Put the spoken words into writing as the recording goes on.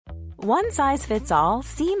One size fits all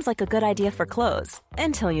seems like a good idea for clothes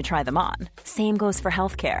until you try them on. Same goes for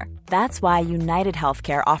healthcare. That's why United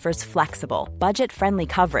Healthcare offers flexible, budget-friendly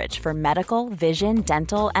coverage for medical, vision,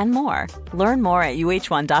 dental, and more. Learn more at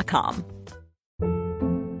uh1.com.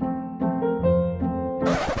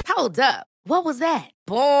 Hold up. What was that?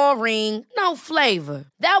 Boring. No flavor.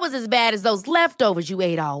 That was as bad as those leftovers you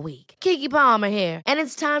ate all week. Keke Palmer here. And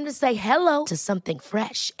it's time to say hello to something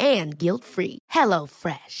fresh and guilt-free. Hello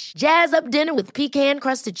Fresh. Jazz up dinner with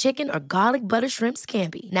pecan-crusted chicken or garlic butter shrimp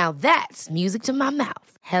scampi. Now that's music to my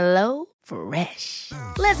mouth. Hello Fresh.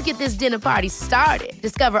 Let's get this dinner party started.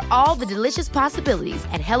 Discover all the delicious possibilities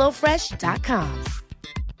at hellofresh.com.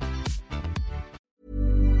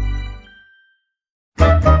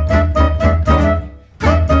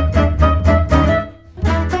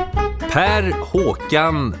 Per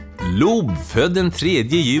Håkan Loob, född den 3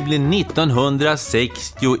 juli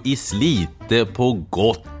 1960 i Slite på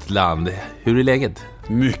Gotland. Hur är läget?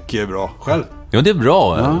 Mycket bra. Själv? Ja, det är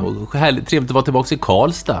bra. Ja. Härligt, trevligt att vara tillbaka i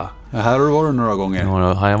Karlstad. Ja, här har du varit några gånger.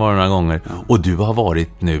 Ja, har jag varit några gånger. Ja. Och du har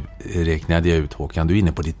varit nu, räknade jag ut Håkan, du är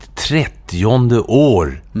inne på ditt 30:e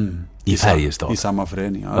år i Färjestad. I samma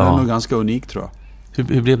förening. Ja, det är nog ganska unikt, tror jag.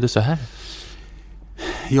 Hur blev det så här?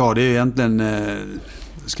 Ja, det är egentligen...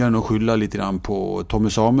 ska jag nog skylla lite grann på Tommy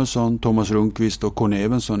Samuelsson, Thomas Rundqvist och Conny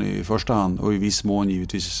Evensson i första hand. Och i viss mån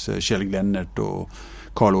givetvis Kjell Glennert och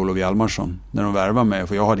Karl-Olof Hjalmarsson. När de värvade mig,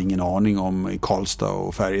 för jag hade ingen aning om i Karlstad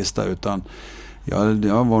och Färjestad, utan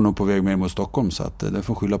jag var nog på väg med mot Stockholm, så att det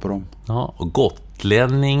får skylla på dem. Ja, och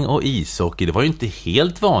gotlänning och ishockey, det var ju inte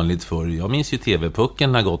helt vanligt förr. Jag minns ju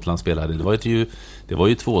TV-pucken när Gotland spelade. Det var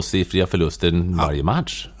ju tvåsiffriga förluster varje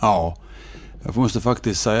match. Ja. Jag måste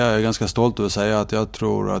faktiskt säga, jag är ganska stolt över att säga att jag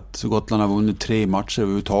tror att Gotland har vunnit 3 matcher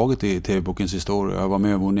överhuvudtaget i TV-bokens historia. Jag var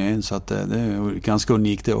med och vunnit en, så att det är ganska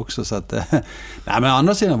unikt det också. Så att, nej, men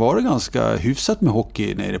andra sidan var det ganska hyfsat med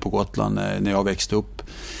hockey nere på Gotland när jag växte upp.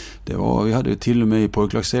 Vi hade ju till och med i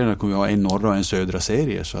pojklagsserien kunde vi ha en norra och en södra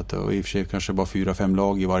serie, så att det var i och för sig kanske bara 4-5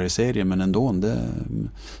 lag i varje serie, men ändå.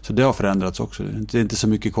 Så det har förändrats också. Det är inte så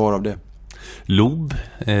mycket kvar av det. Loob,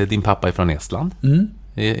 din pappa är från Estland.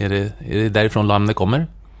 Är det därifrån namnet kommer?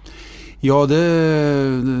 Ja,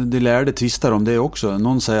 det lärde tvistar om det också.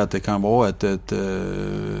 Någon säger att det kan vara ett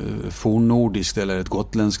fornnordiskt eller ett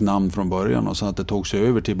gotländskt namn från början, och så att det tog sig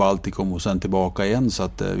över till Baltikum och sen tillbaka igen, så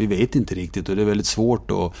att vi vet inte riktigt, och det är väldigt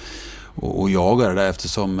svårt att jaga det där,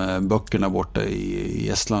 eftersom böckerna borta i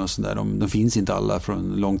Estland och sådär, de finns inte alla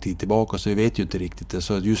från lång tid tillbaka, så vi vet ju inte riktigt det.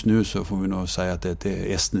 Så just nu så får vi nog säga att det är ett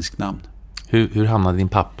estniskt namn. Hur hamnade din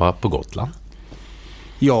pappa på Gotland?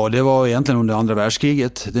 Ja, det var egentligen under andra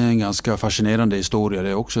världskriget. Det är en ganska fascinerande historia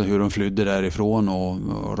det också, hur de flydde därifrån, och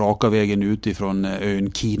raka vägen ut ifrån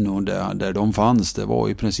ön Kino där de fanns. Det var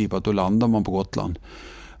i princip att då landade man på Gotland.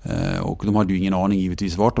 Och de hade ju ingen aning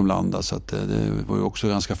givetvis vart de landade, så att det var ju också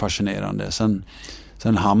ganska fascinerande.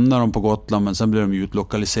 Sen hamnade de på Gotland, men sen blev de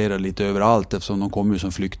utlokaliserade lite överallt, eftersom de kom ju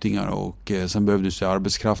som flyktingar, och sen behövdes ju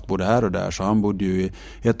arbetskraft både här och där. Så han bodde ju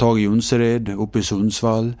ett tag i Unsered, uppe i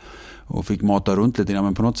Sundsvall, och fick mata runt lite grann,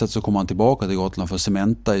 men på något sätt så kom han tillbaka till Gotland, för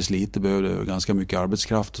Cementa i Slite behövde ganska mycket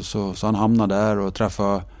arbetskraft, och så han hamnade där och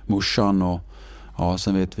träffade morsan, och ja,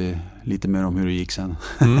 sen vet vi lite mer om hur det gick sen.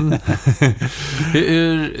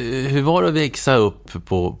 Hur var det att växa upp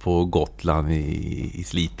på Gotland i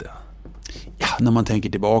Slite? Ja, när man tänker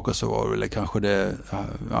tillbaka så var det väl kanske det,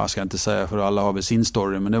 jag ska inte säga för alla har väl sin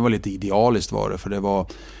story, men det var lite idealiskt var det, för det var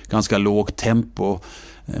ganska lågt tempo.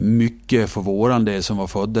 Mycket för våran del som var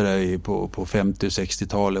födda där på 50- och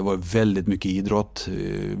 60-talet var väldigt mycket idrott.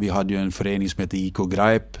 Vi hade ju en förening som hette IK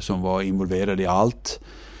Greip som var involverad i allt.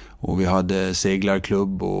 Och vi hade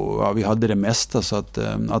seglarklubb och vi hade det mesta, så att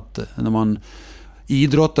när man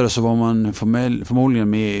idrottare så var man förmodligen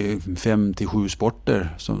med i 5-7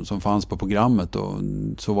 sporter som fanns på programmet, och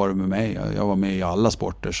så var det med mig. Jag var med i alla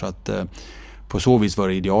sporter, så att på så vis var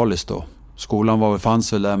det idealiskt då. Skolan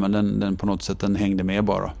fanns väl där, men den på något sätt den hängde med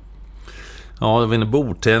bara. Ja, det var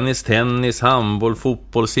bordtennis, tennis, handboll,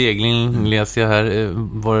 fotboll, segling läser jag här.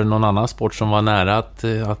 Var det någon annan sport som var nära att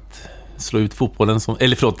slå ut fotbollen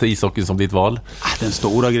ishockeyn som ditt val? Den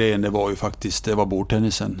stora grejen det var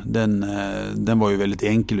bordtennisen. Den var ju väldigt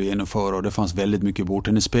enkel att genomföra, och det fanns väldigt mycket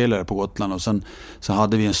bordtennisspelare på Gotland, och sen så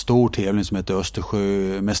hade vi en stor tävling som hette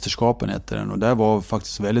Östersjömästerskapen heter den, och där var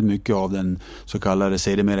faktiskt väldigt mycket av den så kallade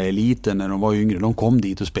sedermera eliten när de var yngre, de kom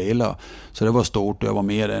dit och spelade, så det var stort. Jag var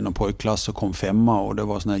med i en pojkklass och kom 5, och det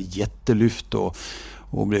var sån här jättelyft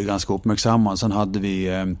och blev ganska uppmärksammad. Sen hade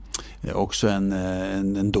vi också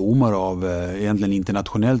en domare av egentligen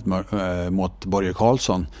internationellt mått, Börje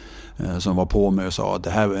Karlsson, som var på mig och sa att det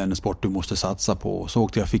här är en sport du måste satsa på. Så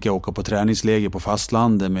fick jag åka på träningsläger på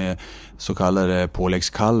fastlandet med så kallade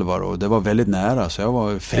påläggskalvar och det var väldigt nära, så jag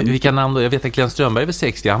var 50. Vilka namn då? Jag vet att Glenn Strömberg var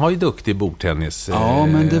 60, han var ju duktig i bordtennis. Ja,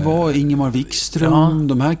 men det var Ingemar Wikström,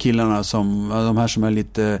 de här killarna de här som är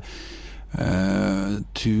lite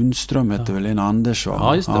Tunström heter väl en Anders, va?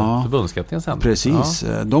 Ja, just det, förbundskapten sen. Precis,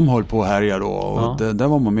 de höll på att härja då och där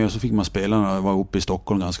var man med och så fick man spela och var uppe i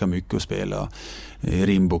Stockholm ganska mycket och spela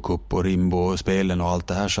Rimbo Cup och Rimbo-spelen och allt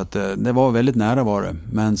det här, så att det var väldigt nära var det.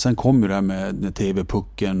 Men sen kom ju det här med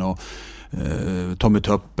TV-pucken och Tommy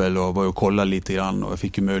Töppel och var och kollade lite grann och jag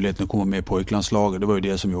fick ju möjligheten att komma med i pojklandslaget. Det var ju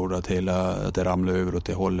det som gjorde att det ramlade över åt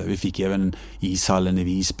det hållet. Vi fick även ishallen i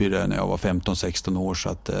Visby där när jag var 15-16 år, så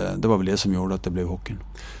att det var väl det som gjorde att det blev hockeyn.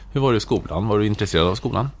 Hur var du i skolan? Var du intresserad av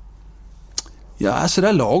skolan? Ja, alltså det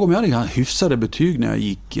är lagom. Jag hade hyfsade betyg när jag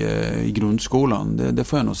gick i grundskolan, det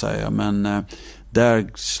får jag nog säga, men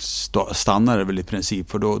där stannade det väl i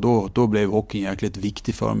princip, för då blev hockeyn jäkligt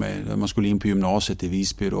viktig för mig. Man skulle in på gymnasiet i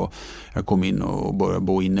Visby då. Jag kom in och började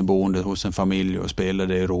bo inneboende hos en familj och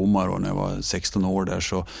spelade i Roma då när jag var 16 år där,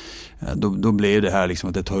 så då blev det här liksom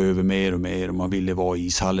att det tar över mer och mer och man ville vara i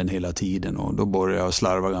ishallen hela tiden och då började jag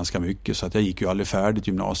slarva ganska mycket, så att jag gick ju aldrig färdigt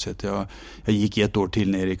gymnasiet. Jag gick 1 år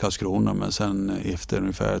till nere i Karlskrona, men sen efter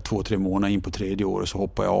ungefär 2-3 månader in på 3:e året så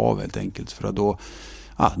hoppade jag av helt enkelt, för att då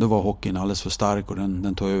var hockeyn alldeles för stark och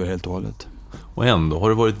den tog över helt och hållet. Och ändå har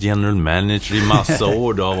du varit general manager i massa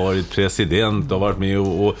år, du har varit president, du har varit med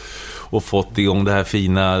och fått igång det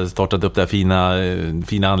här startat upp det här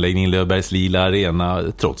fina anläggningen Löfbergs Lila Arena,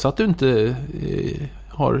 trots att du inte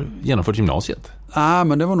har genomfört gymnasiet.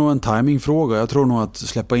 Men det var nog en timingfråga. Jag tror nog att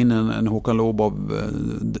släppa in en Håkan Lobov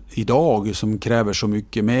idag som kräver så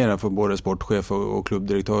mycket mer för både sportchef och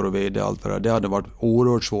klubbdirektör och vd, allt det hade varit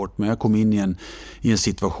oerhört svårt. Men jag kom in i en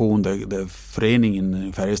situation där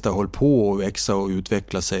föreningen Färjestad höll på att växa och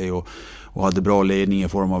utveckla sig och hade bra ledning i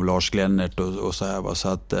form av Lars Glennert och så här. Så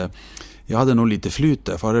att jag hade nog lite flyt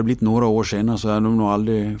där, för hade det blivit några år senare så hade de nog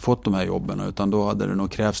aldrig fått de här jobben, utan då hade det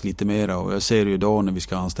nog krävts lite mera. Och jag ser ju idag när vi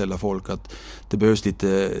ska anställa folk att det behövs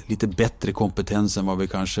lite bättre kompetens än vad vi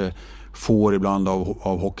kanske får ibland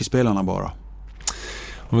av hockeyspelarna bara.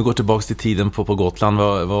 Om vi går tillbaka till tiden på Gotland,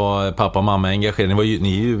 var pappa och mamma engagerade.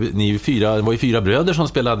 Det var ju 4 bröder som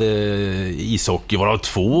spelade ishockey, varav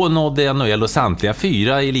 2 nådde NHL och samtliga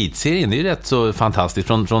 4 i elitserien. Det är ju rätt så fantastiskt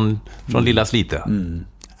från lilla Slite. Mm.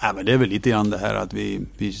 Ja, men det är väl lite grann det här att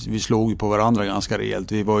vi slog på varandra ganska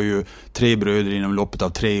rejält. Vi var ju 3 bröder inom loppet av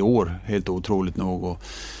 3 år, helt otroligt nog.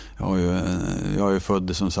 Och jag är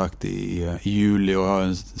född som sagt i juli och jag har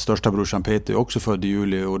en största brorsan Peter är också född i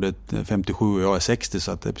juli och det är 57 och jag är 60,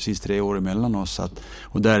 så att det är precis 3 år emellan oss.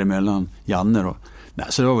 Och däremellan Janne då. Nej,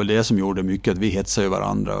 så det var väl det som gjorde mycket, att vi hetsade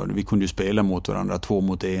varandra och vi kunde ju spela mot varandra 2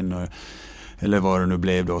 mot 1 eller vad det nu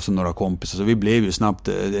blev då, så några kompisar. Så vi blev ju snabbt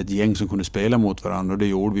ett gäng som kunde spela mot varandra och det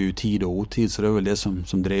gjorde vi ju tid och otid, så det var väl det som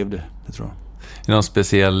drev det tror jag. Är det någon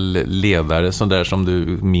speciell ledare som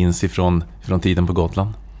du minns ifrån tiden på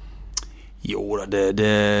Gotland? Jo,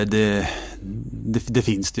 det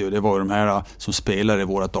finns det ju. Det var de här som spelade i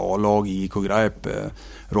vårt A-lag i IK Greip,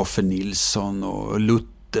 Roffe Nilsson och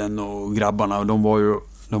Lutten och grabbarna. De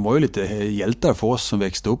var ju lite hjältar för oss som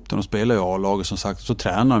växte upp. De spelade i A-laget som sagt. Så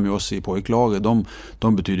tränade de ju oss i pojklaget.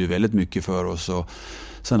 De betyder väldigt mycket för oss. Och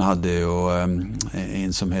sen hade jag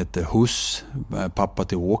en som hette Huss, pappa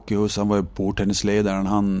till Åke Huss. Han var ju bordtennisledaren.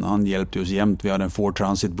 Han hjälpte oss jämt. Vi hade en Ford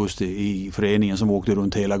Transitbuss i föreningen som åkte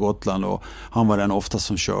runt hela Gotland. Och han var den oftast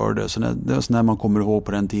som körde. Så det var så när man kommer ihåg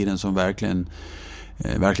på den tiden som verkligen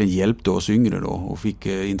hjälpte oss yngre då och fick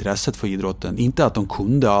intresset för idrotten. Inte att de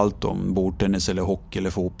kunde allt om bordtennis eller hockey eller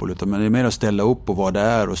fotboll, utan men det är mer att ställa upp och vara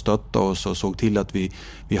där och stötta oss och såg till att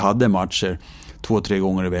vi hade matcher 2-3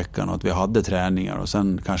 gånger i veckan och att vi hade träningar, och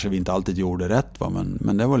sen kanske vi inte alltid gjorde rätt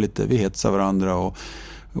men det var lite, vi hetsade varandra och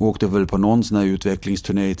åkte väl på någon sån här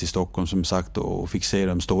utvecklingsturné till Stockholm som sagt och fick se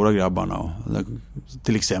de stora grabbarna. Och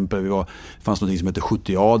till exempel det fanns något som heter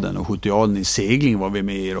 70-aden och 70-aden i segling var vi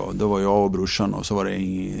med i då var jag och brorsan och så var det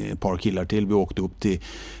ett par killar till. Vi åkte upp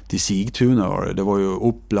till Sigtuna. Det var ju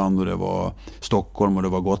Uppland och det var Stockholm och det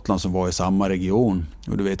var Gotland som var i samma region.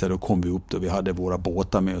 Och du vet då kom vi upp och vi hade våra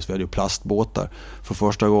båtar med oss. Vi hade ju plastbåtar för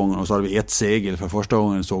första gången och så hade vi ett segel. För första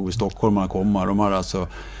gången såg vi stockholmarna komma. De hade alltså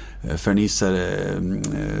fernissade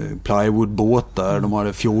plywoodbåtar. De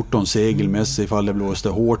hade 14 segel med sig ifall det blåste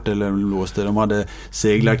hårt eller blåste. De hade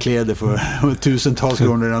seglarkläder för tusentals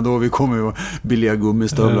kronor redan då. Vi kom ju billiga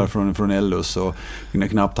gummistövlar från Ellus och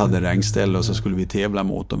knappt hade regnställ och så skulle vi tävla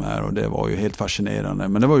mot dem här och det var ju helt fascinerande.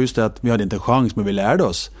 Men det var just det att vi hade inte chans, men vi lärde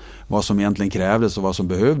oss vad som egentligen krävdes och vad som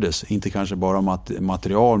behövdes. Inte kanske bara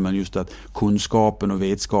material, men just att kunskapen och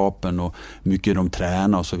vetskapen och mycket de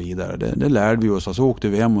tränar och så vidare. Det lärde vi oss. Och så åkte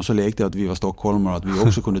vi hem och så lekte att vi var stockholmare och att vi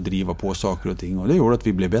också kunde driva på saker och ting. Och det gjorde att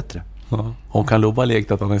vi blev bättre. Ja. Och kan Lobba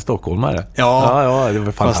lekt att han är stockholmare? Ja, det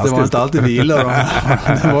var fantastiskt. Fast det var inte alltid vi gillade dem.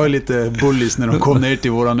 Det var ju lite bullis när de kom ner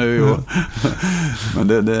till våran ö.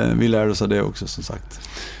 Men vi lärde oss av det också, som sagt.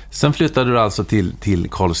 Sen flyttade du alltså till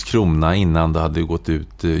Karlskrona innan du hade gått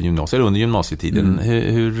ut gymnasiet, under gymnasietiden.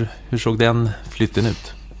 Hur såg den flytten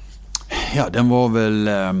ut? Ja, den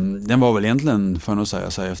var väl egentligen, för att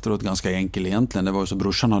säga så här efteråt, ganska enkel egentligen. Det var ju så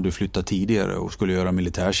brorsan hade flyttat tidigare och skulle göra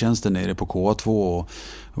militärtjänsten nere på K2 och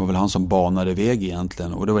det var väl han som banade väg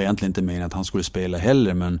egentligen. Och det var egentligen inte meningen att han skulle spela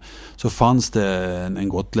heller, men så fanns det en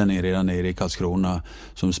gotlänning redan nere i Karlskrona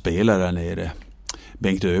som spelade där nere.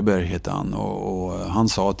 Bengt Öberg heter han och han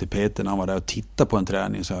sa till Peter när han var där och tittade på en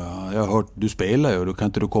träning, så jag har hört du spelar ju, då kan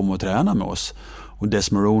inte du komma och träna med oss. Och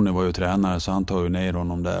Des Maroney var ju tränare så han tog ju ner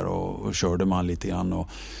honom där och körde man lite grann och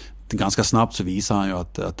ganska snabbt så visade han ju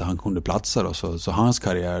att han kunde platsa då, så hans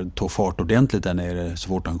karriär tog fart ordentligt där nere så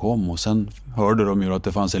fort han kom och sen hörde de ju att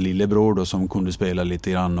det fanns en lillebror då som kunde spela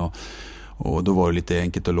lite grann och då var det lite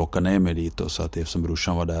enkelt att locka ner mig dit och så att eftersom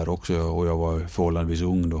brorsan var där också och jag var förhållandevis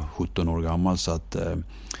ung då, 17 år gammal, så att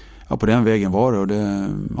ja, på den vägen var det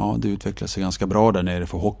och det utvecklade sig ganska bra där nere,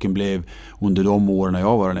 för hockeyn blev under de åren när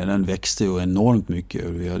jag var där nere, den växte ju enormt mycket.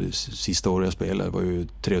 Vi hade, sista året jag spelade var ju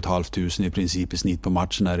 3 500 i princip i snitt på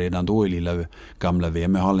matcherna redan då i lilla gamla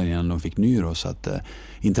VM-hallen innan de fick ny då, så att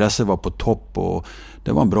intresset var på topp och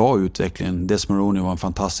det var en bra utveckling. Des Maroney var en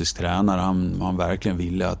fantastisk tränare, han verkligen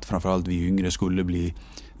ville att framförallt vi yngre skulle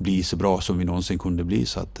bli så bra som vi någonsin kunde bli,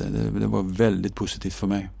 så att det var väldigt positivt för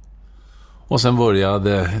mig. Och sen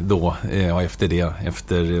började då,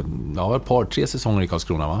 efter ett par, 3 säsonger i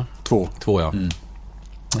Karlskrona, va? 2, ja.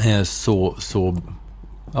 Så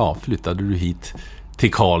flyttade du hit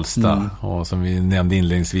till Karlstad och som vi nämnde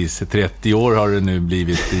inledningsvis, 30 år har det nu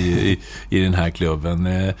blivit i den här klubben.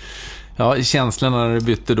 Känslan när du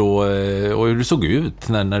bytte då och hur du såg ut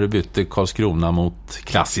när du bytte Karlskrona mot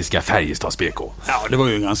klassiska Färjestads BK. Ja, det var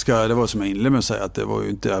ju det var som jag inledde med att säga att det var ju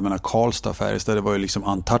inte, jag menar Karlstad, Färjestad, det var ju liksom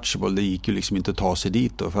untouchable, det gick ju liksom inte att ta sig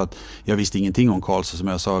dit då, för att jag visste ingenting om Karlstad, som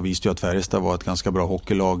jag sa, jag visste ju att Färjestad var ett ganska bra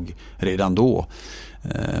hockeylag redan då.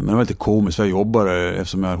 Men det var lite komiskt, för jag jobbade,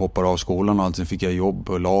 eftersom jag hoppade av skolan och allt, sen fick jag jobb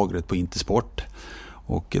på lagret på Intersport.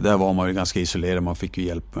 Och där var man ju ganska isolerad, man fick ju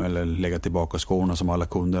hjälp eller lägga tillbaka skorna som alla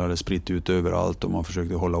kunder hade spritt ut överallt och man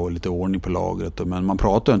försökte hålla lite ordning på lagret. Men man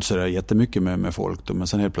pratade inte så där jättemycket med folk då. Men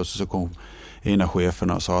sen helt plötsligt så kom en av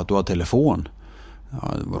cheferna och sa att du har telefon. Ja,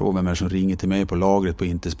 vadå, vem är det som ringer till mig på lagret på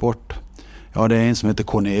Intersport? Ja, det är en som heter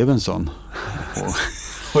Conny Evensson.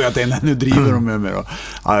 Och jag tänkte, nu driver de med mig då.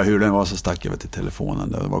 Ja, hur den var så stack jag till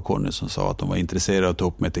telefonen. Det var Conny som sa att de var intresserade av att ta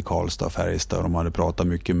upp mig till Karlstad och Färjestad. Och de hade pratat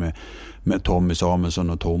mycket med Tommy Samuelsson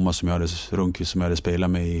och Thomas Rundqvist som jag hade spelat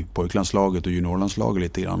med i pojklandslaget och juniorlandslaget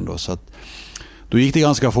lite grann då. Så att, då gick det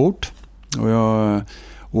ganska fort. Och jag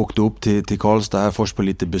åkte upp till Karlstad här först på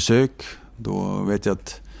lite besök. Då vet jag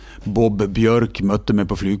att Bob Björk mötte mig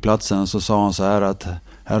på flygplatsen, så sa han så här att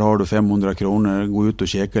här har du 500 kronor, gå ut och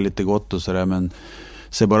käka lite gott och sådär, men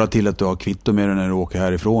se bara till att du har kvitto med dig när du åker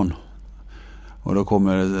härifrån. Och då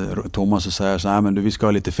kommer Thomas och säger så här, men du, vi ska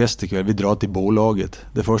ha lite fest ikväll, vi drar till bolaget.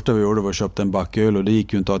 Det första vi gjorde var att köpa en backöl och det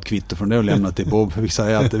gick ju inte att ha ett kvitto från det och lämna till Bob. Vi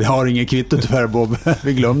säger att vi har ingen kvitto tyvärr, Bob.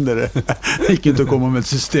 Vi glömde det. Det gick inte att komma med ett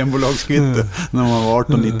systembolagskvitto när man var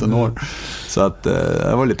 18-19 år. Så att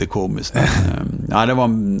det var lite komiskt. Ja, det var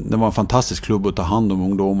en fantastisk klubb att ta hand om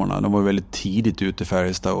ungdomarna. De var väldigt tidigt ute i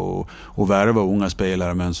Färjestad och värva unga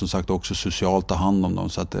spelare, men som sagt också socialt ta hand om dem.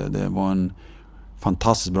 Så att det var en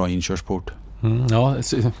fantastiskt bra inkörsport. Ja,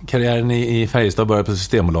 karriären i Färjestad började på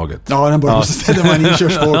Systembolaget. Ja, den började på Systembolaget. Det var en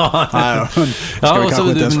inkörsport.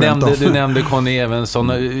 Och så du nämnde Conny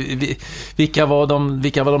Evensson. Vilka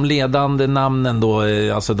var de ledande namnen då?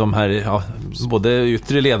 Alltså de här, både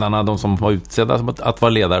yttre ledarna, de som var utsedda att vara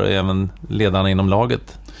ledare, och även ledarna inom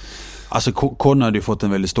laget. Alltså Conny hade ju fått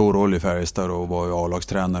en väldigt stor roll i Färjestad och var ju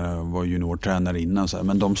A-lagstränare och var juniortränare innan. Så här.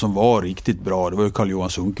 Men de som var riktigt bra, det var ju Carl-Johan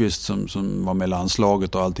Sundqvist som var med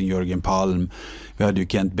landslaget och allting, Jörgen Palm. Vi hade ju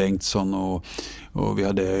Kent Bengtsson och vi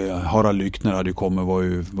hade Harald Lyckner hade ju kommit,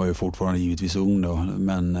 var ju fortfarande givetvis ung då.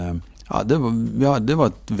 Men Ja, det var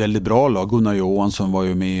ett väldigt bra lag. Gunnar Johansson var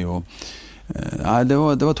ju med och det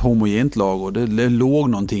var ett homogent lag och det låg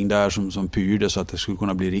någonting där som pyrde så att det skulle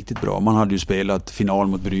kunna bli riktigt bra. Man hade ju spelat final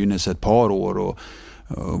mot Brynäs ett par år och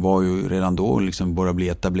var ju redan då liksom började bli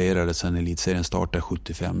etablerade sen elitserien startade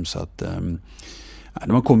 75 så att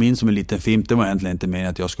när man kom in som en liten fimp, det var egentligen inte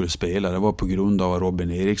meningen att jag skulle spela. Det var på grund av att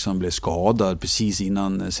Robin Eriksson blev skadad precis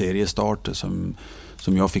innan seriestart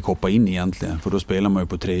som jag fick hoppa in egentligen. För då spelar man ju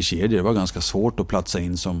på 3 kedjor. Det var ganska svårt att platsa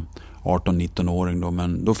in som 18-19-åring då,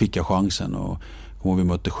 men då fick jag chansen och vi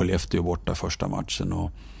mötte Skellefteå borta första matchen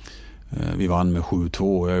och vi vann med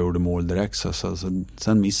 7-2 och jag gjorde mål direkt. Så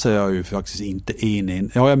sen missade jag ju faktiskt inte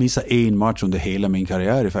jag missade en match under hela min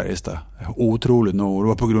karriär i Färjestad. Otroligt nog. Det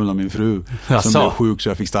var på grund av min fru som blev sjuk så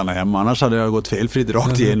jag fick stanna hemma. Annars hade jag gått felfritt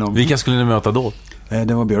rakt igenom. Vilka skulle ni möta då?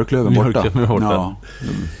 Det var Björklöven borta. Ja.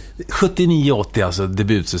 79-80 alltså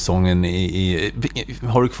debutsäsongen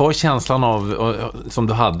har du kvar känslan av som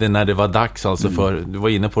du hade när det var dags alltså för du var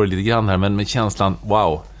inne på det lite grann här men med känslan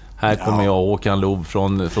wow här kommer jag åka en lob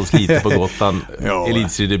från Slite på Gotland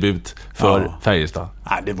elitseriedebut för Färjestad.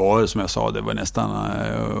 Nej, det var som jag sa, det var nästan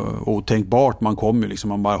otänkbart. Man kom ju liksom,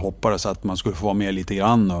 man bara hoppades att man skulle få vara med lite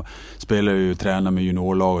grann och spela ju, träna med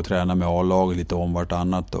juniorlag och träna med A-lag lite om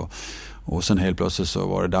vartannat och sen helt plötsligt så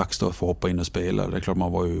var det dags då att få hoppa in och spela. Det är klart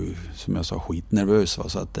man var ju, som jag sa, skitnervös.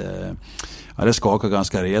 Så att, det skakade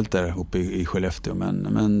ganska rejält där uppe i Skellefteå.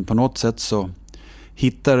 Men på något sätt så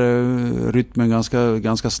hittade rytmen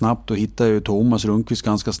ganska snabbt och hittade ju Thomas Rundqvist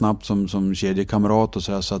ganska snabbt som kedjekamrat och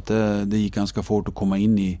så att det gick ganska fort att komma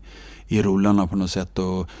in i rullarna på något sätt.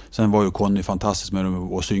 Och sen var ju Conny fantastisk med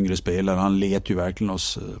oss yngre spelare. Han let ju verkligen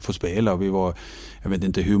oss få spela. Vi var, jag vet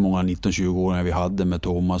inte hur många 19-20-åringar vi hade med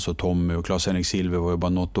Thomas och Tommy och Claes-Henrik Silver var ju bara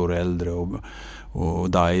något år äldre och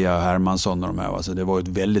Daja Hermansson och de här. Alltså det var ett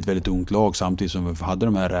väldigt, väldigt ungt lag samtidigt som vi hade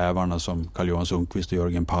de här rävarna som Carl-Johan Sundqvist och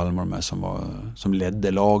Jörgen Palmer med som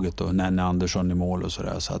ledde laget och Nanne Andersson i mål och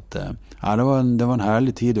sådär. Så att det var en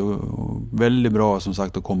härlig tid och väldigt bra som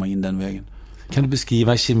sagt att komma in den vägen. Kan du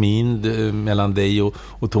beskriva kemin mellan dig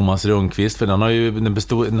och Thomas Rundqvist? För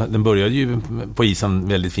den började ju på isen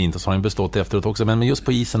väldigt fint och så har den bestått efteråt också. Men just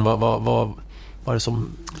på isen, vad var det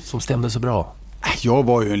som stämde så bra? Jag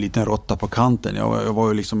var ju en liten råtta på kanten. Jag var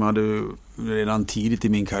ju liksom, hade ju redan tidigt i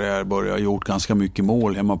min karriär gjort ganska mycket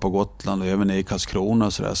mål hemma på Gotland och även i Karlskrona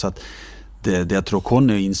och sådär. Så att det jag tror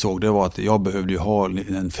Conny insåg det var att jag behövde ju ha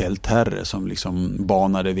en fältherre som liksom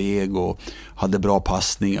banade väg och hade bra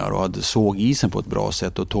passningar och såg isen på ett bra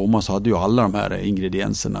sätt. Och Thomas hade ju alla de här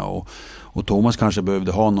ingredienserna och Thomas kanske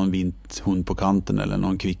behövde ha någon vinthund på kanten eller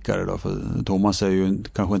någon kvickare då, för Thomas är ju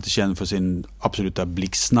kanske inte känd för sin absoluta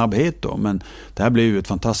blixtsnabbhet då, men det här blev ju ett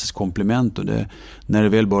fantastiskt komplement och när det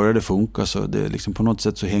väl började funka så det liksom på något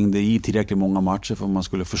sätt så hängde i tillräckligt många matcher för att man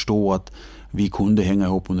skulle förstå att vi kunde hänga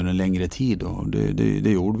ihop under en längre tid och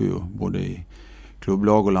det gjorde vi ju både i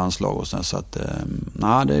klubblag och landslag och så att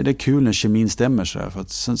det är kul när kemin stämmer så här, för att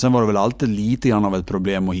sen var det väl alltid lite grann av ett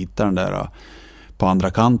problem att hitta den där på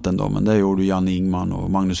andra kanten då, men det gjorde Jan Ingman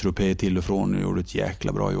och Magnus Rupé till och från och gjorde ett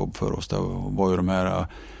jäkla bra jobb för oss. Det var ju de här,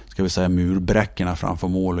 ska vi säga, murbräckorna framför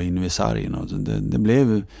mål och in vid sargen. Och det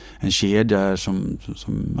blev en kedja som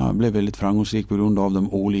blev väldigt framgångsrik på grund av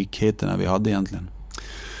de olikheterna vi hade egentligen.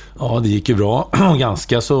 Ja, det gick ju bra.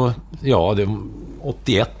 Ganska så, det var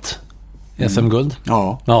 81 SM-guld.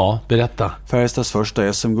 Ja, berätta. Färjestads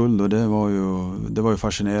första SM-guld och det var ju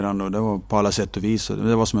fascinerande och det var på alla sätt och vis. Och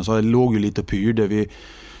det var som jag sa, det låg ju lite pyrde. Vi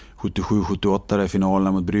 77-78 i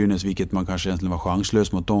finalen mot Brynäs, vilket man kanske egentligen var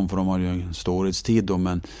chanslös mot dem för de hade ju en storhetstid då,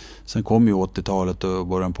 men sen kom ju 80-talet och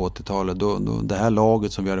början på 80-talet då det här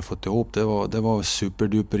laget som vi hade fått ihop, det var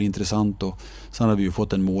superduper intressant och sen hade vi ju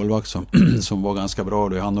fått en målvakt som var ganska bra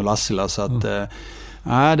då, han och Lassila, så att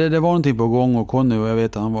det var någonting på gång och Conny, och jag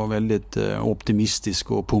vet att han var väldigt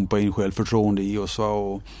optimistisk och pumpade in självförtroende i oss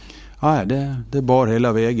och det bar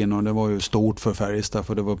hela vägen och det var ju stort för Färjestad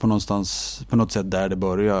för det var på något sätt där det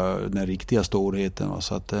började, den riktiga storheten.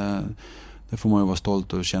 Så att det får man ju vara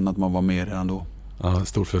stolt och känna att man var med redan då. Ja,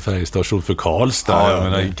 stort för Färjestad, stort för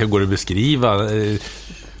Karlstad. Kan gå det beskriva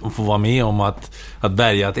och få vara med om att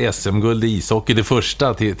bärga ett SM-guld i ishockey, det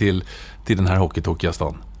första till den här hockeytokiga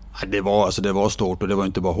stan? Det var stort och det var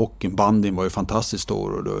inte bara hockeyn. Bandyn var ju fantastiskt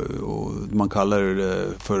stor och man kallar det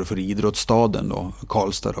för idrottsstaden då,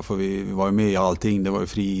 Karlstad då, för vi var ju med i allting. Det var ju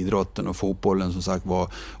friidrotten och fotbollen som sagt var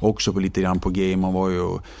också på lite grann på game. Man var ju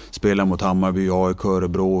och spelade mot Hammarby, AIK,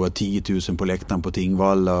 Örebro, 10 000 på läktaren på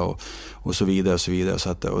Tingvalla och så vidare och så vidare. Så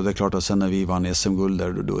att, och det är klart att sen när vi vann SM-guld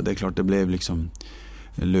där, då det är klart det blev liksom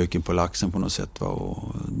löken på laxen på något sätt. Va?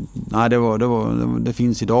 Och, nej, det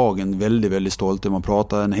finns idag en väldigt, väldigt stolt. Man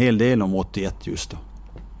pratar en hel del om 81 just då.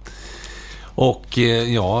 Och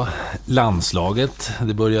ja, landslaget,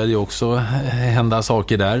 det började ju också hända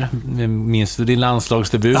saker där. Minns du din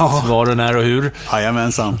landslagsdebut? Ja. Var och när och hur?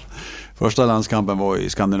 Jajamensan. Första landskampen var i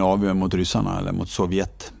Skandinavien mot ryssarna, eller mot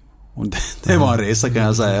Sovjet. Och det var en resa kan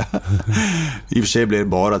jag säga. I och för sig blev det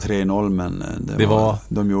bara 3-0, men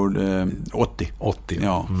de gjorde 80.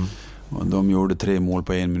 Ja. Och de gjorde 3 mål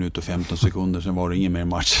på 1 minut och 15 sekunder, sen var det ingen mer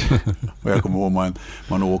match. Och jag kommer ihåg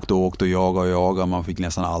man åkte och jagade. Man fick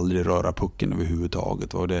nästan aldrig röra pucken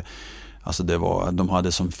överhuvudtaget. Och de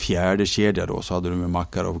hade som fjärde kedja då, så hade de med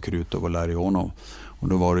Makarov, Krutov och Larionov. Och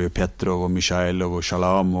då var det ju Petrov och Mikhailov och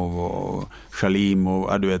Shalamov och Shalim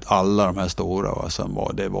och du vet, alla de här stora. Och sen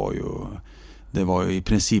det var ju i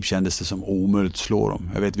princip, kändes det som omöjligt att slå dem.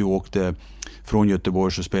 Jag vet, vi åkte från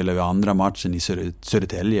Göteborg, så spelade vi andra matchen i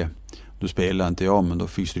Södertälje. Då spelade inte jag, men då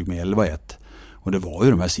fick stryk med 11-1. Och det var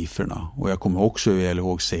ju de här siffrorna. Och jag kommer också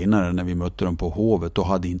ihåg senare när vi mötte dem på Hovet, då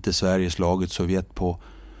hade inte Sverige slagit Sovjet på,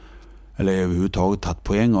 eller överhuvudtaget tagit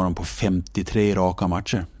poäng av dem på 53 raka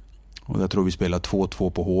matcher. Och jag tror vi spelade 2-2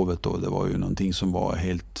 på Hovet, och det var ju någonting som var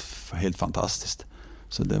helt fantastiskt.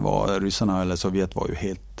 Så det var, ryssarna eller Sovjet var ju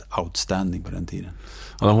helt outstanding på den tiden.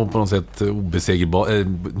 Ja, de var på något sätt obesegerbara.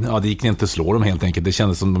 Ja, det gick inte att slå dem helt enkelt. Det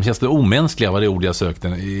kändes som de kändes omänskliga, var det ord jag sökte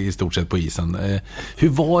i stort sett på isen. Hur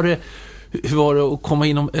var det att komma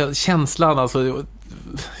in känslan, alltså,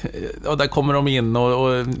 ja, där kommer de in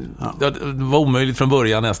och det var omöjligt från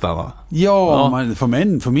början nästan, va? Ja.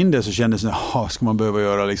 För min del så kändes det, ska man behöva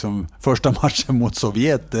göra liksom första matchen mot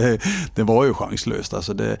Sovjet, det var ju chanslöst.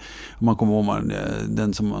 Alltså man kommer ihåg,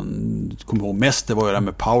 den som man kommer ihåg mest, det var ju det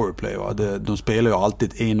med powerplay, va? De spelade ju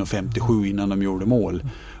alltid 1:57 innan de gjorde mål.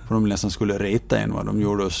 För de nästan skulle reta en, va? De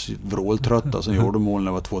gjorde oss vråltrötta, så gjorde målen,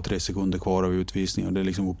 det var 2-3 sekunder kvar av utvisning, och det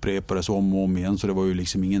liksom upprepades om och om igen, så det var ju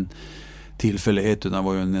liksom ingen tillfällighet, utan det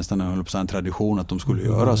var ju nästan en tradition att de skulle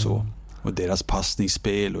göra så. Och deras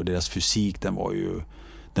passningsspel och deras fysik, den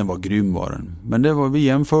var grym var den. Men vi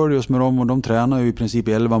jämförde oss med dem, och de tränar ju i princip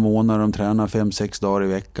 11 månader, de tränar 5-6 dagar i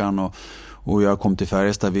veckan, och jag kom till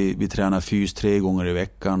Färjestad, vi tränar fys 3 gånger i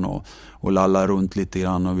veckan och lallar runt lite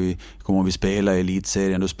grann, och vi spelar i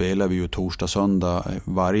elitserien, då spelar vi ju torsdag, söndag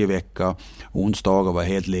varje vecka. Onsdagar var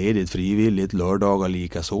helt ledigt, frivilligt, lördagar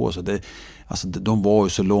lika så de var ju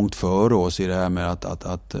så långt före oss i det här med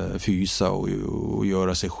att fysa och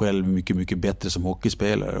göra sig själv mycket, mycket bättre som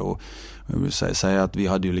hockeyspelare. Och jag vill säga att vi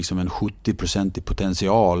hade ju liksom en 70% i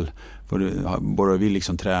potential. För bara vi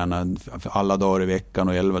liksom träna alla dagar i veckan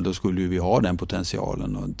och 11, då skulle vi ha den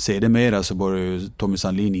potentialen. Och sedermera så började Tommy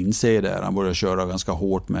Sandlin inse det. Han började köra ganska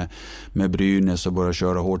hårt med Brynäs och började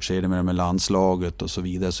köra hårt sedermera med landslaget och så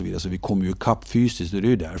vidare. Så vi kom ju kapp fysiskt, och det är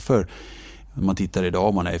ju därför när man tittar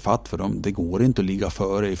idag, man är i fatt för dem. Det går inte att ligga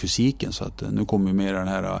före i fysiken, så att nu kommer mer den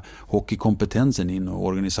här hockeykompetensen in och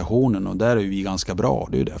organisationen, och där är vi ganska bra.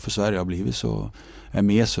 Det är ju därför Sverige har blivit är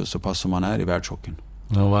med så pass som man är i världshockeyn.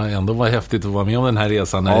 Det var häftigt att vara med om den här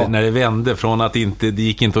resan när det vände från att det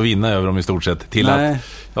gick inte att vinna över dem i stort sett till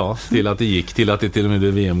att det gick, till att det till och med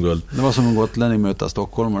blev VM-guld. Det var som en gotlänning möta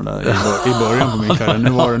stockholmare där i början på min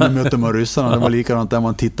karriär. Nu möter man ryssarna. Det var likadant där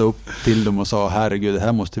man tittade upp till dem och sa, herregud, det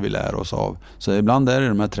här måste vi lära oss av. Så ibland är det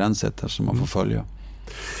de här trendsätter som man får följa.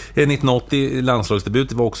 1980 landslagsdebut,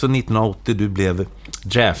 det var också 1980 du blev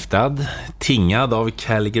draftad, tingad av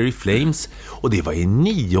Calgary Flames, och det var i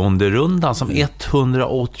 9:e rundan som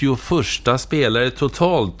 181 spelare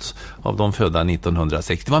totalt av de födda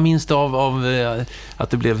 1960. Vad minns du av att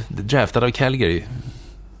du blev draftad av Calgary?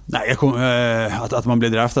 Nej, att man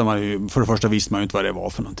blev draftad, för det första visste man ju inte vad det var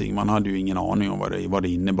för någonting. Man hade ju ingen aning om vad det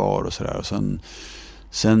innebar och sådär. Och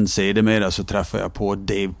sen sedermera så träffade jag på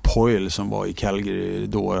Dave Poyle som var i Calgary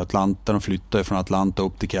då, Atlanta. De flyttade från Atlanta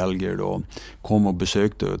upp till Calgary då. Kom och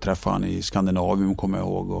besökte och träffade han i Skandinavien, kommer jag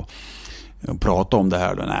ihåg, och pratade om det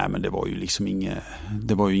här då. Nej, men det var ju liksom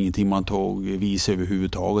det var ju ingenting man tog vis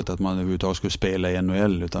överhuvudtaget, att man överhuvudtaget skulle spela i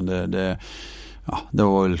NHL, utan det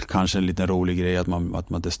var väl kanske en liten rolig grej att man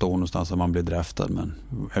inte står någonstans att man blev draftad, men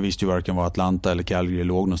jag visste ju varken var Atlanta eller Calgary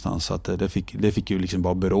låg någonstans, så att det fick ju liksom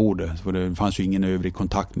bara bero det, för det fanns ju ingen övrig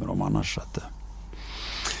kontakt med dem annars. Så att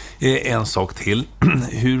En sak till,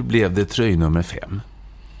 hur blev det tröjnummer 5?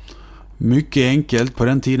 Mycket enkelt, på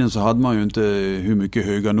den tiden så hade man ju inte hur mycket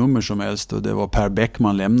höga nummer som helst, och det var Per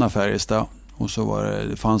Bäckman lämnade Färjestad, och så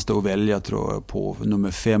fanns det att välja, tror jag, på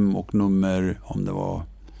nummer 5 och nummer, om det var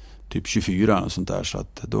typ 24 och sånt där, så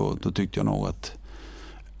att då tyckte jag nog att,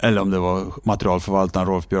 eller om det var materialförvaltaren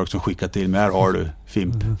Rolf Björk som skickade till mig, här har du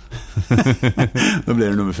Fimp. Då blev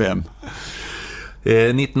det nummer 5.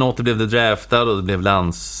 1980 blev det draftad och det blev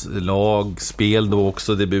landslagsspel då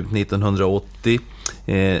också, debut 1980.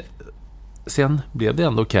 Sen blev det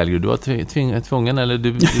ändå Calgary. Du var tvungen, eller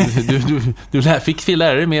du fick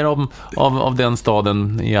lära dig mer av den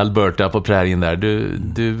staden i Alberta på prärien där.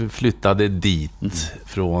 Du flyttade dit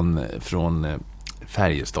från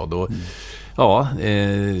Färjestad och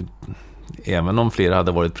även om flera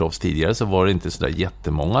hade varit proffs tidigare så var det inte så där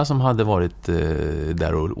jättemånga som hade varit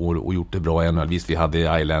där och gjort det bra ännu. Visst, vi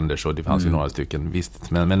hade Islanders och det fanns ju några stycken,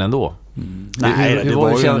 visst, men ändå.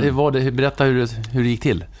 Berätta hur det gick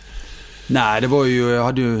till. Nej, jag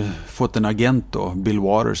hade ju fått en agent då, Bill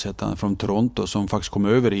Waters hette han, från Toronto, som faktiskt kom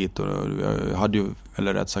över hit, och jag hade ju,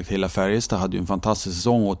 eller rätt sagt hela Färjestad hade ju en fantastisk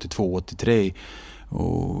säsong 82-83.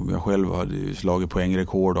 Och jag själv hade ju slagit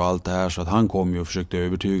poängrekord och allt det här, så att han kom ju och försökte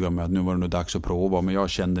övertyga mig att nu var det nog dags att prova. Men jag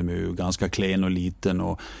kände mig ju ganska klen och liten,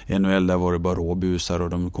 och NHL där var det bara råbusar och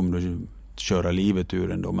de kommer att köra livet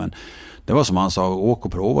ur en då. Men det var som han sa, åk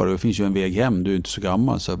och prova, det finns ju en väg hem, du är inte så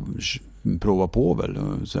gammal, så prova på väl.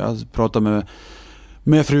 Så jag pratade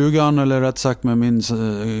med frugan, eller rätt sagt med min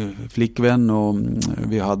flickvän, och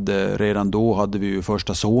vi hade vi ju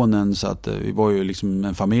första sonen, så att vi var ju liksom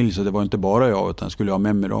en familj, så det var inte bara jag, utan skulle jag ha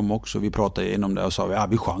med mig dem också. Vi pratade igenom det och sa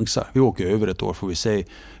vi chansar, vi åker över ett år, får vi se.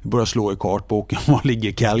 Vi började slå i kartboken, var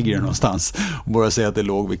ligger Calgary någonstans, och började säga att det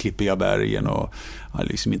låg vid Klippiga bergen, och jag hade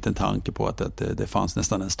liksom inte en tanke på att det fanns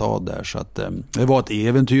nästan en stad där. Så att det var ett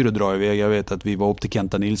äventyr att dra iväg. Jag vet att vi var upp till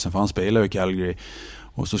Kenta Nilsson, för han spelar i Calgary.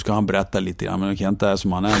 Och så ska han berätta lite grann, men Kenta är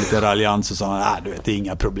som han är, lite raljant, så sa han, du vet, det är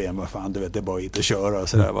inga problem, vad fan, du vet, det är bara hit och köra och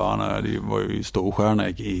så där. Det var ju storstjärna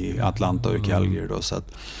i Atlanta och i Calgary då, så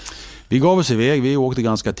att vi gav oss iväg. Vi åkte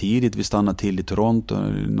ganska tidigt, vi stannade till i Toronto,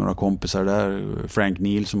 några kompisar där, Frank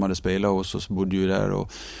Neal som hade spelat hos oss bodde ju där,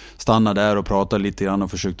 och stannade där och pratade lite grann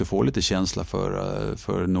och försökte få lite känsla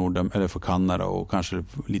för Norden, eller för Kanada, och kanske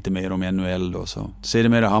lite mer om NHL då. Så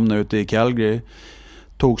sedermera hamnade ute i Calgary,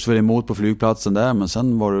 togs väl emot på flygplatsen där, men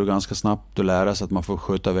sen var det ganska snabbt att lära sig att man får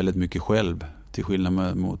sköta väldigt mycket själv, till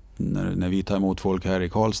skillnad mot när vi tar emot folk här i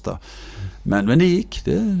Karlstad. Men det gick.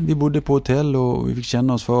 Vi bodde på hotell och vi fick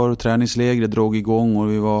känna oss för, träningslägret drog igång,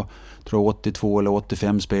 och vi var, tror jag, 82 eller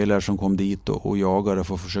 85 spelare som kom dit och jagade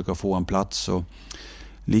för att försöka få en plats. Och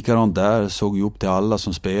likadant där, såg ju upp till alla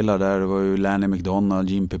som spelade där. Det var ju Lanny McDonald,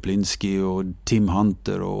 Jim Peplinski och Tim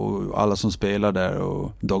Hunter och alla som spelade där,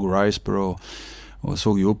 och Doug Riseborough, och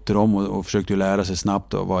såg ju upp till dem och försökte ju lära sig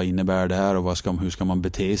snabbt då, vad innebär det här och hur ska man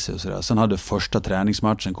bete sig och sådär. Sen hade första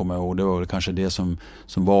träningsmatchen, kommer jag ihåg, det var väl kanske det som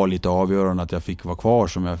var lite avgörande, att jag fick vara kvar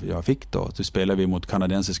som jag fick då. Så spelade vi mot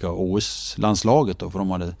kanadensiska OS-landslaget då, för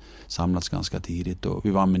de hade samlats ganska tidigt, och vi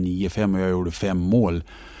vann med 9-5 och jag gjorde 5 mål.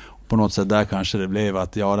 På något sätt där kanske det blev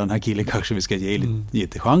att den här killen kanske vi ska ge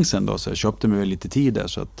till chansen då, så jag köpte mig lite tid där,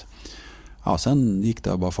 så att sen gick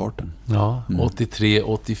det bara farten. Ja,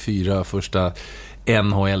 83-84 första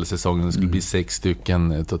NHL-säsongen, det skulle bli 6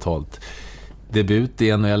 stycken totalt. Debut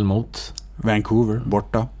i NHL mot Vancouver,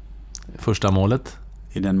 borta. Första målet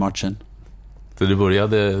i den matchen. Så det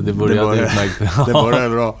började utmärkt. Det började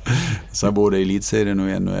bra. Så både i elitserien och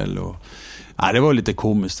i NHL. Det var lite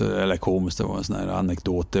komiskt, det var en sån här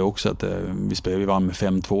anekdot också, att vi vann med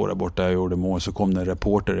 5-2 där borta, jag gjorde mål, så kom det en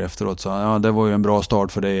reporter efteråt och sa, det var ju en bra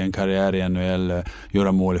start för dig, en karriär i NHL,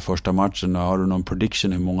 göra mål i första matchen, har du någon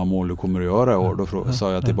prediction hur många mål du kommer att göra? Och då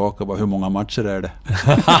sa jag tillbaka, hur många matcher är det?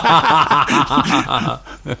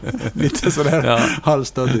 Lite sådär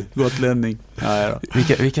halvstadig gotlänning.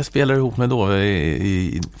 Vilka spelar du ihop med då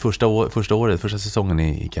i första säsongen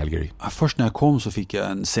i Calgary? Först när jag kom så fick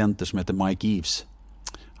jag en center som heter Mike Eves.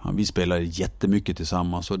 Vi spelade jättemycket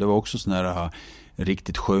tillsammans, och det var också sån här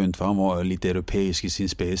riktigt skönt, för han var lite europeisk i sin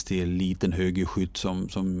spelstil, liten högerskytt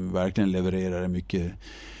som verkligen levererade mycket.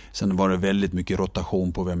 Sen var det väldigt mycket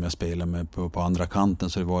rotation på vem jag spelade med på andra kanten,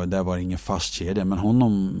 så där var ingen fast kedja, men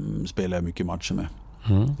honom spelade jag mycket matcher med.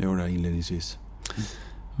 Det gjorde jag inledningsvis.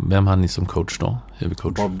 Vem hade ni som coach då?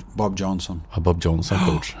 Huvudcoach? Bob Johnson. Bob Johnson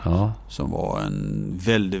coach. Ja. Som var en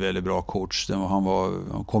väldigt, väldigt bra coach.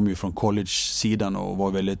 Han kom ju från college-sidan och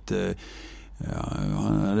var väldigt...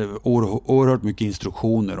 han hade oerhört mycket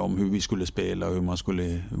instruktioner om hur vi skulle spela, hur man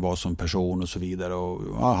skulle vara som person och så vidare.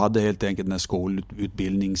 Och han hade helt enkelt den här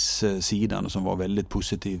skolutbildningssidan som var väldigt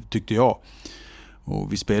positiv, tyckte jag.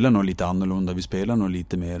 Och vi spelar nog lite annorlunda, vi spelar nog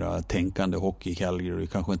lite mer tänkande hockey i Calgary. Det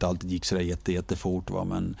kanske inte alltid gick så där jättefort,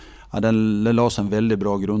 men den lades en väldigt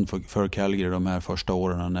bra grund för Calgary de här första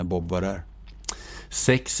åren när Bob var där.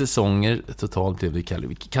 6 säsonger totalt i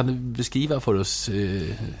Calgary. Kan du beskriva för oss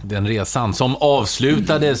den resan som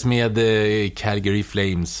avslutades med Calgary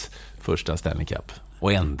Flames första Stanley Cup?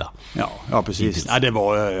 och enda. Ja precis. Ja,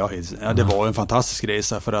 det var en fantastisk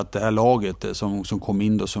resa, för att det här laget som kom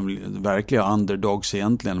in då som verkliga underdogs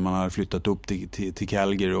egentligen, man hade flyttat upp till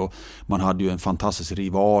Calgary, och man hade ju en fantastisk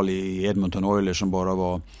rival i Edmonton Oilers som bara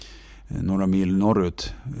var några mil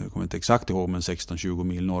norrut. Jag kommer inte exakt ihåg, men 16-20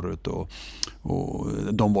 mil norrut, och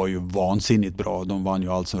de var ju vansinnigt bra. De vann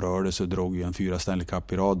ju allt som rörde sig och drog ju en 4 Stanley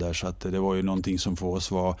Cup i rad där, så att det var ju någonting som för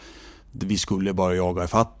oss var, vi skulle bara jaga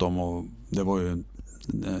ifatt dem, och det var ju en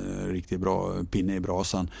riktigt bra pinne i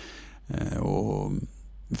brasan, och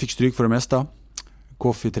vi fick stryk för det mesta.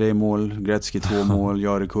 Koffi 3 mål, Gretzky 2 mål,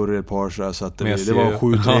 Jari Kurri ett par, så att det var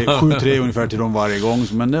 7-3 ungefär till dem varje gång.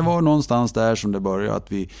 Men det var någonstans där som det började,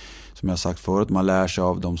 att vi, som jag sagt förut, man lär sig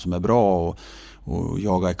av de som är bra och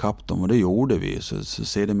jaga ikapp dem, och det gjorde vi. Så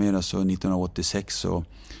sedermera så 1986 så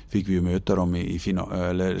fick vi ju möta dem i final,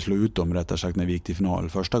 eller slå ut dem rättare sagt, när vi gick till final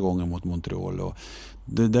första gången mot Montreal, och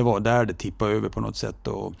det var där det tippade över på något sätt.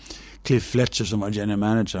 Och Cliff Fletcher som var general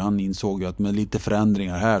manager, han insåg ju att med lite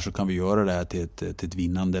förändringar här så kan vi göra det här till ett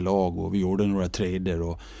vinnande lag, och vi gjorde några trader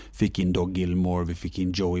och fick in Doug Gilmore, vi fick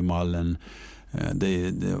in Joey Mullen.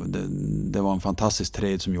 Det var en fantastisk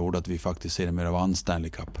trade som gjorde att vi faktiskt sedermera vann Stanley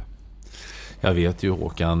Cup. Jag vet ju,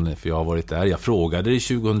 Håkan, för jag har varit där. Jag frågade dig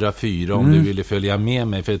 2004 om du ville följa med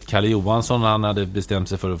mig, för att Kalle Johansson, han hade bestämt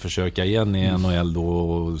sig för att försöka igen i NHL då,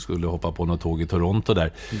 och skulle hoppa på något tåg i Toronto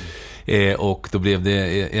där. Och då blev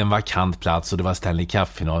det en vakant plats, och det var Stanley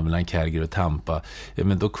Cup-final mellan Calgary och Tampa.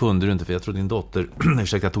 Men då kunde du inte, för jag tror din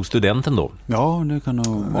dotter tog studenten då. Ja, det kan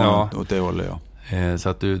nog vara åt det hållet, ja. Så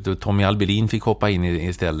att Tommy Albelin fick hoppa in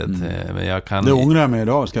istället. Men jag kan... Det ångrar jag mig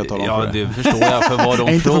idag, ska jag tala om. Ja, det förstår jag. För vad de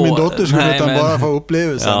inte för min dotter skulle, utan bara för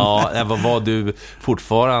upplevelsen. Ja, vad du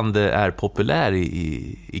fortfarande är populär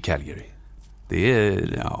i Calgary. Det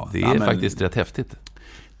är faktiskt rätt häftigt.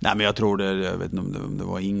 Nej, men jag tror det, jag vet inte om det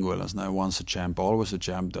var Ingo eller sån här, once a champ, always a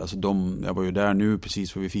champ. Alltså jag var ju där nu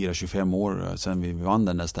precis för vi firar 25 år sedan vi vann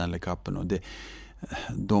den där Stanley Cupen, och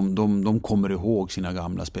de kommer ihåg sina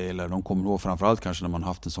gamla spelare. De kommer ihåg framförallt kanske när man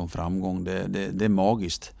haft en sån framgång. Det är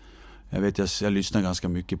magiskt. Jag lyssnar ganska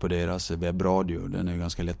mycket på deras webbradio. Den är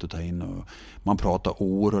ganska lätt att ta in, och man pratar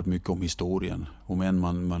oerhört mycket om historien. Om än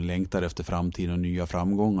man längtar efter framtiden och nya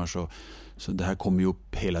framgångar, så det här kommer ju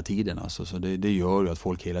upp hela tiden. Alltså. Så det gör ju att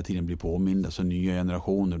folk hela tiden blir påminda. Så nya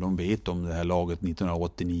generationer, de vet om det här laget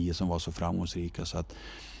 1989 som var så framgångsrika. Så att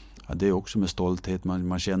det är också med stolthet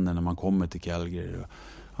man känner när man kommer till Calgary,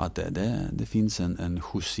 att det finns en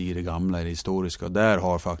skjuts i det gamla, i det historiska. Och där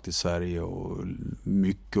har faktiskt Sverige och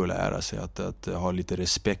mycket att lära sig, att ha lite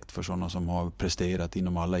respekt för sådana som har presterat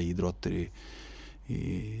inom alla idrotter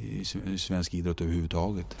i svensk idrott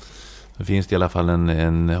överhuvudtaget. Det finns i alla fall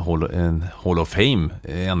en Hall of Fame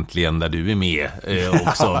äntligen, där du är med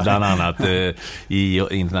också, bland annat i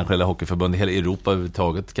internationella hockeyförbund, hela Europa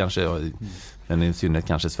överhuvudtaget kanske, men i synnerhet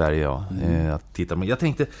kanske Sverige. Att titta. Men jag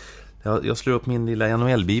tänkte, jag slår upp min lilla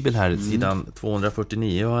NHL-bibel här, sidan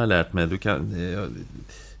 249 har jag lärt mig. Du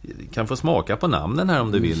kan få smaka på namnen här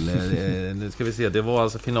om du vill. Nu ska vi se, det var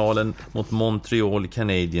alltså finalen mot Montreal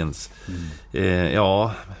Canadiens.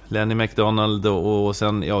 Lenny McDonald och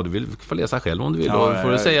sen, du vill få läsa själv om du vill. Då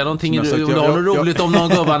får du säga någonting, om du har något roligt om någon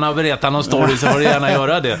gubbarna och berätta någon story, så får du gärna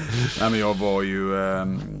göra det. Nej, men jag var ju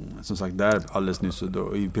som sagt där alldeles nyss, och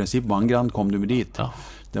då, i princip vann kom du med dit. Ja.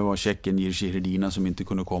 Det var tjecken Jirsi Hrdina som inte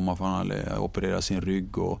kunde komma, för han hade opererat sin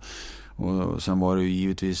rygg, och sen var det ju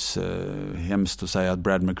givetvis hemskt att säga att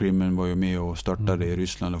Brad McCrimmon var ju med och startade i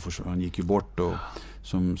Ryssland, och han gick ju bort, och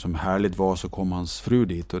som härligt var så kom hans fru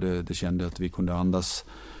dit, och det kände att vi kunde andas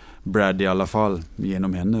Brad i alla fall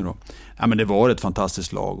genom henne då. Ja, men det var ett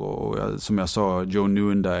fantastiskt lag, och som jag sa, Joe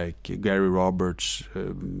Nieuwendyk, Gary Roberts,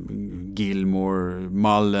 Gilmore,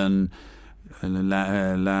 Mullen,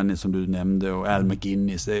 Lanny som du nämnde, och Al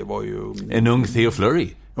McGinnis, det var ju en ung Theo Fleury.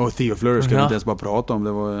 Och Theo Fleury ska vi inte ens bara prata om.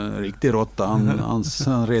 Det var en riktig råtta.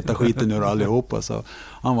 Han retade skiten ur allihopa. Så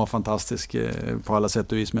han var fantastisk på alla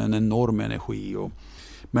sätt och vis, med en enorm energi.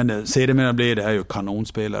 Men sedermera blev det här ju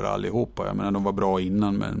kanonspelare allihopa. Jag menar, de var bra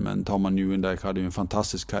innan, men tar man Nieuwendyk hade ju en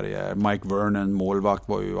fantastisk karriär. Mike Vernon, målvakt,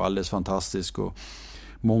 var ju alldeles fantastisk. Och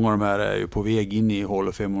många av de här är ju på väg in i Hall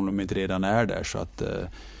of Fame om de inte redan är där. Så att,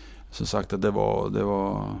 som sagt, att det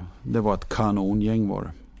var ett kanongäng var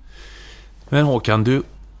det. Men Håkan, du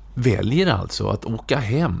väljer alltså att åka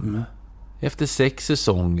hem efter 6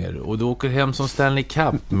 säsonger, och du åker hem som Stanley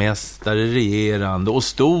Cup-mästare, regerande och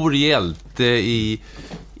stor hjälte i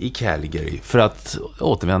Calgary, för att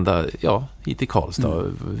återvända hit till Karlstad.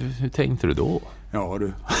 Hur tänkte du då? Ja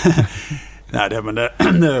du. Nej, det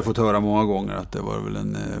har jag fått höra många gånger, att det var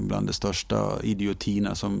väl bland de största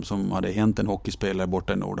idiotierna som hade hänt en hockeyspelare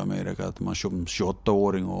borta i Nordamerika. Att man som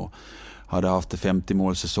 28-åring och hade haft 50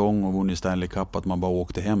 målsäsong och vunnit Stanley Cup, att man bara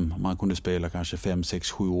åkte hem. Man kunde spela kanske 5,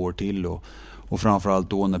 6, 7 år till och framförallt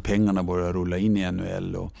då när pengarna började rulla in i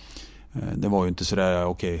NHL. Och det var ju inte sådär,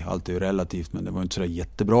 okej, allt är ju relativt, men det var inte sådär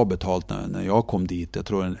jättebra betalt när jag kom dit. Jag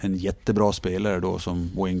tror en jättebra spelare då som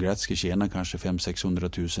Wayne Gretzky tjänar kanske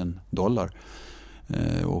 $500,000-600,000 dollar.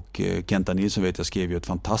 Och Kenta Nilsson vet jag skrev ju ett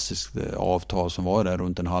fantastiskt avtal som var där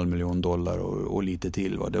runt $500,000 och lite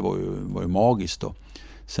till. Det var ju magiskt då.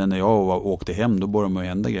 Sen när jag åkte hem, då började man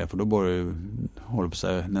ju ändra grejer, för då började håller på att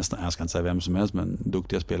säga, nästan, jag ska inte säga vem som helst, men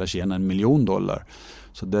duktiga spelare tjänar $1 miljon.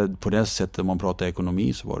 Så på det sättet, om man pratar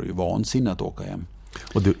ekonomi, så var det ju vansinnigt att åka hem.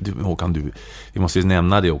 Och du Håkan, vi måste ju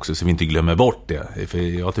nämna det också så vi inte glömmer bort det, för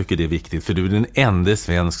jag tycker det är viktigt, för du är den enda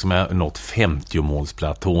svensk som har nått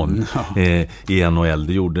 50-målsplatån i NHL.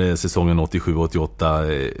 Du gjorde säsongen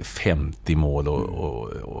 87-88 50 mål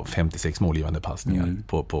och 56 målgivande passningar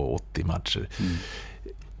på 80 matcher.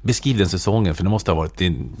 Beskriv den säsongen, för det måste ha varit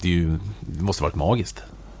det måste ha varit magiskt.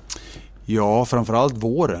 Ja, framförallt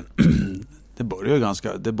våren. Det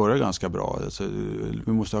börjar ganska bra. Alltså,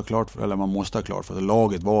 man måste ha klart för att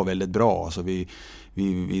laget var väldigt bra. Alltså, vi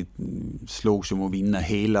slog som att vinna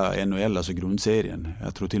hela NHL, alltså grundserien.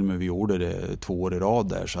 Jag tror till och med vi gjorde det 2 år i rad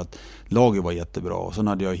där, så att laget var jättebra. Och sen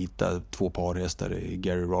hade jag hittat 2 parhästar,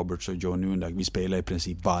 Gary Roberts och Joe Nundag. Vi spelade i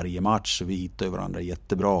princip varje match, så vi hittade varandra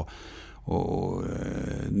jättebra. Och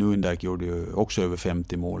Nundag gjorde ju också över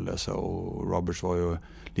 50 mål, alltså, och Roberts var ju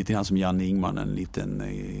lite grann som Jan Ingman, en liten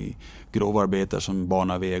grovarbetare som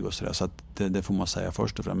banar väg och sådär. Så att det får man säga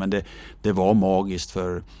först och främst. Men det var magiskt,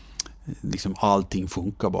 för liksom allting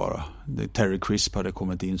funkar bara. Terry Crisp hade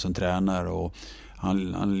kommit in som tränare och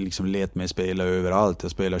han liksom let mig spela överallt.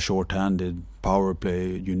 Jag spelade short-handed,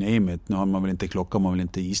 powerplay, you name it. Nu har man väl inte klockan, man väl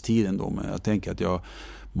inte istiden då, men jag tänker att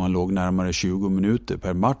man låg närmare 20 minuter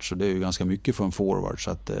per match, och det är ju ganska mycket för en forward.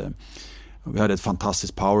 Så att vi hade ett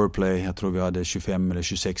fantastiskt powerplay. Jag tror vi hade 25 eller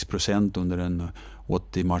 26% under en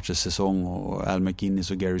 80 matchers säsong, och Al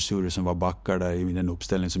McInnes och Gary Suter som var backar där i den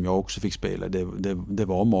uppställning som jag också fick spela. Det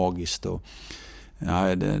var magiskt, och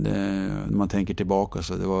när man tänker tillbaka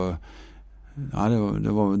så det var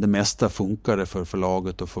det mesta funkade för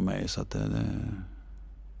laget och för mig, så att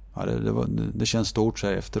det känns stort så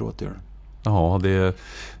här efteråt. Ja, det är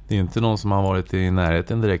inte någon som har varit i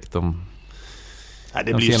närheten direkt om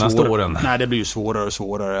de senaste åren. Nej, det blir ju svårare och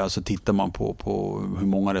svårare. Alltså tittar man på hur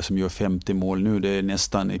många det är som gör 50 mål nu, det är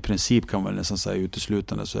nästan, i princip kan man nästan säga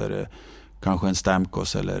uteslutande, så är det kanske en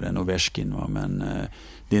Stamkos eller en Ovechkin, men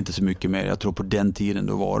det är inte så mycket mer. Jag tror på den tiden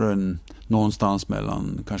då var det någonstans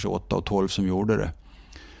mellan kanske 8 och 12 som gjorde det.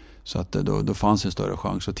 Så att då fanns en större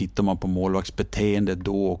chans. Och tittar man på målvaktsbeteendet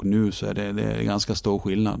då och nu, så är det ganska stor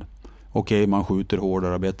skillnad. Okej, man skjuter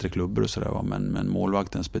hårdare och bättre klubbor och sådär, men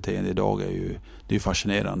målvaktens beteende idag det är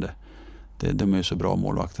fascinerande. De är ju så bra,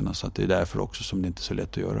 målvakterna, så att det är därför också som det inte är så lätt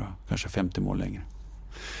att göra kanske 50 mål längre.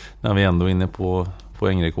 När vi ändå är inne på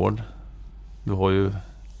poängrekord, du har ju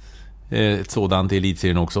ett sådant i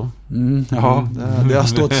elitserien också. Ja, det har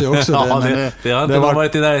stått sig också. Ja, det har inte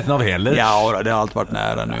varit i närheten av heller. Ja, det har allt varit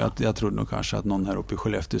nära nu. Jag trodde nog kanske att någon här uppe i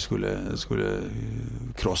Skellefteå skulle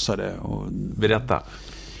krossa det. Berätta.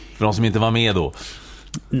 För de som inte var med då.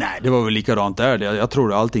 Nej, det var väl likadant där. Jag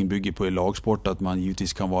tror att allting bygger på i lagsport, att man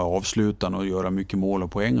givetvis kan vara avslutande och göra mycket mål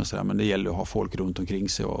och poäng och sådär, men det gäller att ha folk runt omkring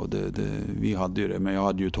sig, och vi hade ju det. Men jag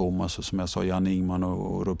hade ju Thomas och, som jag sa, Jan Ingman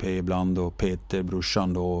och Ropé ibland, och Peter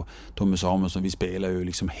brorsan och Tommy Samuelsson. Vi spelar ju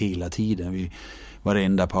liksom hela tiden.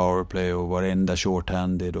 Varenda powerplay och varenda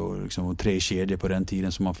short-handed och liksom 3 kedjor på den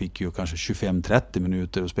tiden, så man fick ju kanske 25-30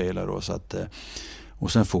 minuter att spela då, så att.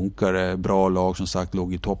 Och sen funkar det. Bra lag som sagt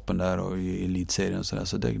låg i toppen där och i elitserien och sådär.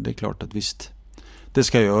 Så det är klart att visst, det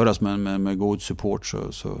ska göras, men med god support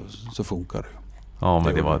så funkar det. Ja,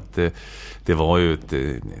 men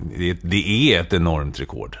det är ett enormt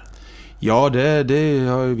rekord. Ja, det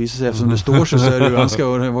har ju visat sig, eftersom det står så är det ganska,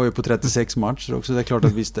 och det var ju på 36 matcher också. Det är klart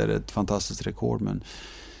att visst är det ett fantastiskt rekord, men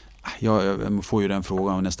jag får ju den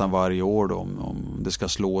frågan nästan varje år då, om det ska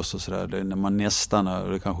slås och sådär. När man nästan,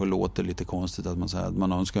 det kanske låter lite konstigt att man säger att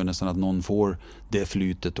man önskar nästan att någon får det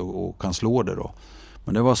flytet och kan slå det då.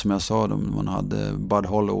 Men det var som jag sa, man hade Bud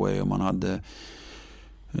Holloway och man hade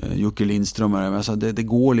Jocke Lindström. Alltså det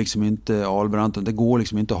går liksom inte, Albrandt, det går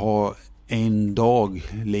liksom inte att ha en dag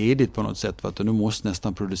ledigt på något sätt, för att du måste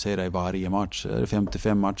nästan producera i varje match. Är det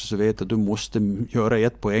 55 matcher så vet du att du måste göra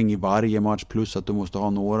 1 poäng i varje match, plus att du måste ha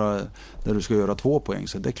några där du ska göra 2 poäng.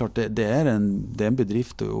 Så det är klart, det är en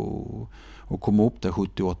bedrift att och komma upp där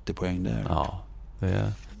 70-80 poäng där. Ja,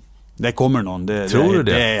 det kommer någon. Tror du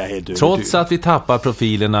det? Det är jag helt trots att vi tappar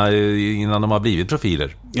profilerna innan de har blivit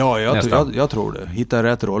profiler. Ja, jag tror det. Hitta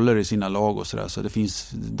rätt roller i sina lag och sådär. Så det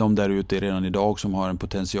finns de där ute redan idag som har en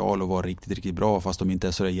potential att vara riktigt, riktigt bra fast de inte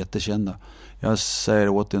är så jättekända. Jag säger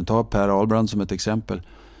återigen, ta Per Ahlbrand som ett exempel.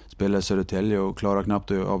 Spelar i Södertälje och klarar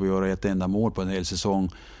knappt av att göra ett enda mål på en hel säsong.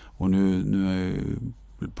 Och nu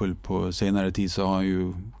på senare tid så har han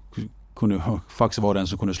ju kunde faktiskt vara den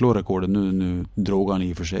som kunde slå rekordet. Nu drog han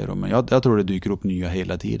i och för sig. Men jag tror det dyker upp nya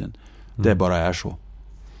hela tiden. Det bara är så.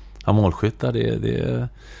 Ja, målskyttar,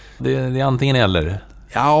 det är antingen eller.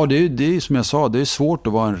 Ja, det är som jag sa, det är svårt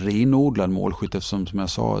att vara en renodlad målskytt eftersom, som jag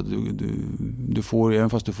sa, du får, även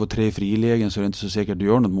fast du får 3 frilägen så är det inte så säkert att du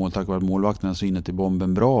gör något mål tack vare att målvakten är så inne till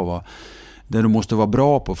bomben bra. Va? Det du måste vara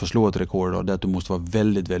bra på för att slå ett rekord då, det är att du måste vara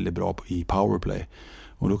väldigt, väldigt bra i powerplay.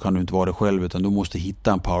 Och då kan du inte vara det själv utan du måste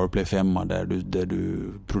hitta en powerplay 5 där du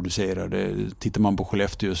producerar. Tittar man på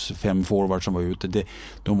Skellefteås 5 forwards som var ute,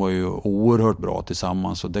 de var ju oerhört bra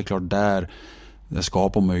tillsammans. Och det är klart, där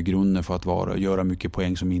skapar man ju grunden för att göra mycket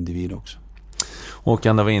poäng som individ också.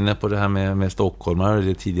 Håkan, du var inne på det här med Stockholm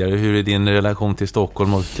det tidigare. Hur är din relation till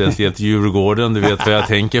Stockholm och speciellt Djurgården? Du vet vad jag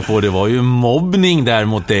tänker på. Det var ju mobbning där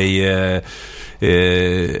mot dig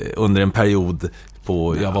under en period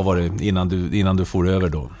på, vad var det innan du for över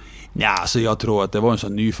då? Ja, så jag tror att det var en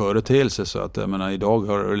sån ny företeelse så att jag menar, idag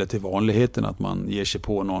har det till vanligheten att man ger sig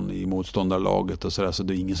på någon i motståndarlaget och sådär, så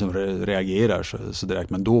det är ingen som reagerar så direkt,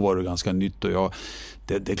 men då var det ganska nytt och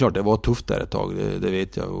det är klart det var tufft där ett tag, det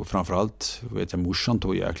vet jag, och framförallt vet jag morsan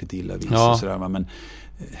tog jäkligt illa vis och sådär, men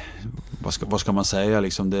vad ska man säga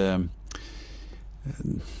liksom,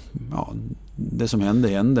 det som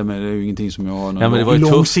hände, men det är ju ingenting som jag har någon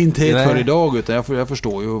långsinthet för idag, utan jag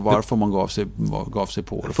förstår ju varför man gav sig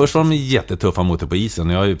på det. Först var de jättetuffa mot det på isen.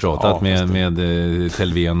 Jag har ju pratat med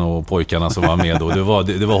Telven och pojkarna som var med, och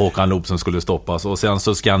det var Håkan Loob som skulle stoppas, och sen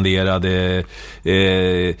så skanderade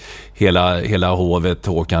hela hovet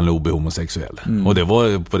Håkan Loob är homosexuell. Och det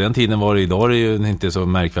var på den tiden, idag är det ju inte så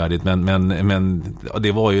märkvärdigt, men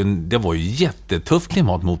det var ju jättetufft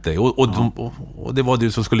klimat mot dig, och det var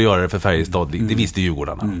du som skulle göra det för Färjestad. Det visste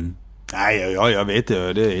Djurgårdarna. Nej, jag vet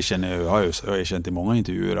det känner jag har känt i många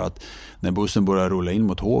intervjuer att när bussen började rulla in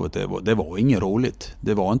mot hovet, det var inget roligt.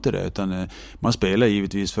 Det var inte det, utan man spelar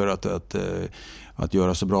givetvis för att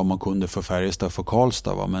göra så bra man kunde för Färjestad, för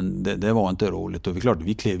Karlstad, va? Men det var inte roligt. Och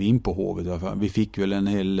vi klev in på hovet. Vi fick väl en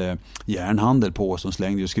hel järnhandel på oss som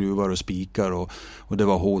slängde skruvar och spikar och det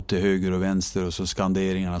var hot till höger och vänster och så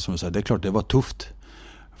skanderingarna som så. Det är klart det var tufft.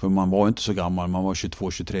 För man var inte så gammal, man var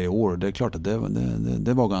 22-23 år. Det är klart att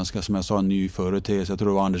det var ganska, som jag sa, en ny företeelse. Jag tror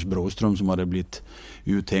det var Anders Broström som hade blivit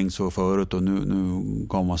uthängd så förut, och nu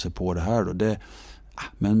gav man sig på det här då.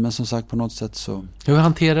 Men som sagt, på något sätt så... Hur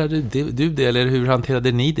hanterade du det, eller hur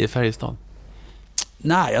hanterade ni det i Färjestad?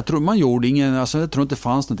 Nej, jag tror man gjorde jag tror inte det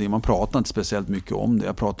fanns någonting. Man pratade inte speciellt mycket om det.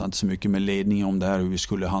 Jag pratade inte så mycket med ledningen om det här, hur vi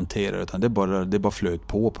skulle hantera det. Utan det bara flöt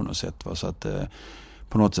på något sätt. Va? Så att...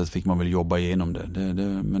 På något sätt fick man väl jobba igenom det.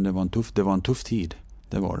 Men det var en tuff tid.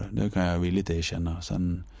 Det var det. Det kan jag villigt erkänna.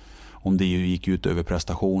 Sen om det gick ut över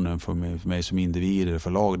prestationen för mig som individ eller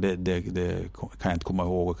för lag, det kan jag inte komma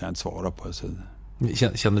ihåg och kan jag inte svara på. Så.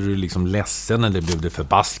 Kände du liksom ledsen, eller blev det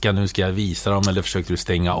förbaskat, nu ska jag visa dem, eller försökte du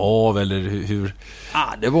stänga av, eller hur?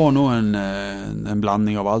 Det var nog en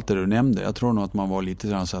blandning av allt det du nämnde. Jag tror nog att man var lite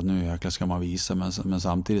grann så att nu jäkla ska man visa, men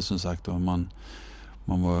samtidigt som sagt då, man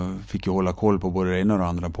fick ju hålla koll på både det ena och det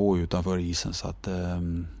andra på utanför isen, så att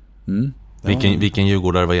vilken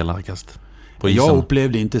Djurgårdare var elakast på isen? Jag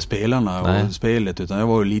upplevde inte spelarna och spelet, utan jag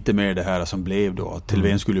var lite mer det här som blev då, att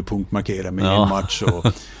Telven skulle punktmarkera med en match, och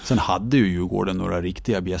sen hade ju Djurgården några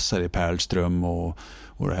riktiga bjässar i Perlström och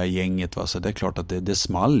det här gänget, va? Så det är klart att det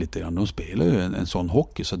small lite grann. De spelar ju en sån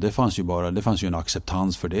hockey, så det fanns ju en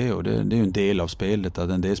acceptans för det, och det är ju en del av spelet, att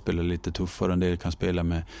en del spelar lite tuffare, en del kan spela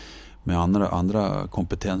med andra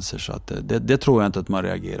kompetenser, så att det tror jag inte att man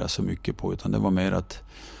reagerar så mycket på, utan det var mer att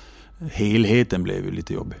helheten blev ju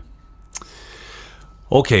lite jobbig.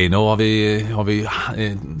 Okej, nu har vi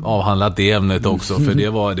avhandlat det ämnet också, för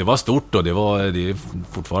det var stort, och det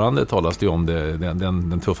fortfarande talas det om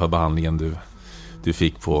den tuffa behandlingen du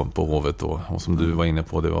fick på hovet då, och som du var inne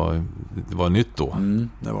på, det var nytt då.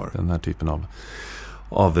 Det var det. Den här typen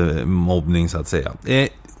av mobbning, så att säga.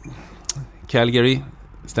 Calgary,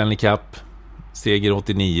 Stanley Cup, seger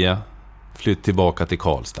 89, flytt tillbaka till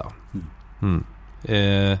Karlstad.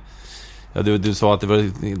 Du sa att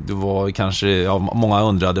det var kanske, många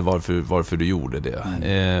undrade varför du gjorde det.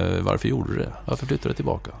 Varför gjorde du det? Varför flyttade du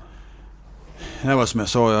tillbaka? det var som jag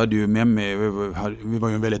sa, jag hade ju med mig, vi var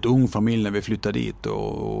ju en väldigt ung familj när vi flyttade dit,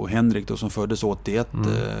 och Henrik då, som föddes 81,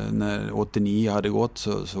 när 89 hade gått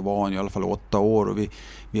så var han i alla fall 8 år, och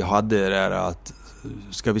vi hade det där att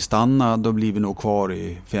ska vi stanna, då blir vi nog kvar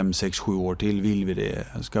i 5, 6, 7 år till, vill vi det.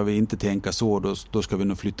 Ska vi inte tänka så, då ska vi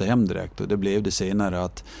nog flytta hem direkt. Och det blev det senare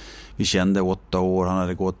att vi kände 8 år, han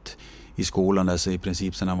hade gått i skolan där så i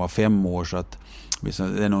princip sedan han var 5 år, så att det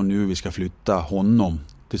är nog nu vi ska flytta honom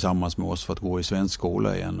tillsammans med oss för att gå i svensk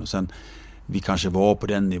skola igen. Och sen vi kanske var på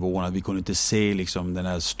den nivån att vi kunde inte se liksom den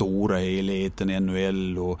här stora helheten,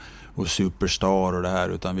 NHL och Superstar och det här,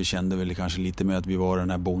 utan vi kände väl kanske lite mer att vi var den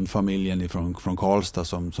här bondfamiljen från Karlstad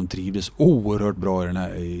som trivdes oerhört bra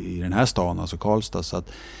i den här stan, alltså Karlstad, så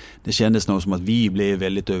att det kändes nog som att vi blev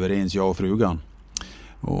väldigt överens, jag och frugan.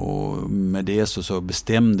 Och med det så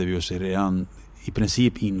bestämde vi oss redan i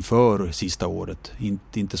princip inför sista året.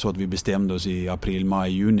 Inte så att vi bestämde oss i april,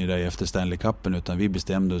 maj, juni där efter Stanley Cupen, utan vi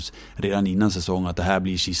bestämde oss redan innan säsongen att det här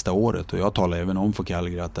blir sista året. Och jag talade även om för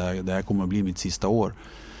Calgary att det här kommer att bli mitt sista år.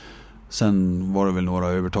 Sen var det väl några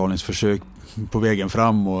övertalningsförsök på vägen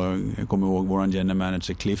fram, och jag kommer ihåg vår general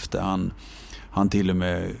manager Cliff, han till och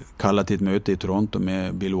med kallade till ett möte i Toronto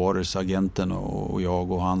med Bill Waters, agenten, och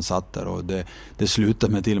jag, och han satt där, och det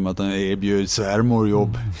slutade med till och med att han erbjöd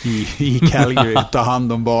svärmorjobb i Calgary, ta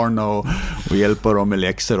hand om barnen och hjälpa dem med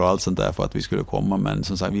läxor och allt sånt där för att vi skulle komma. Men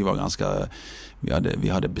som sagt, vi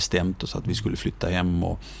hade bestämt oss att vi skulle flytta hem,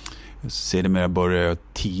 och sedermera började jag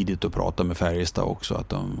tidigt att prata med Färjestad också,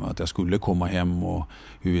 att jag skulle komma hem och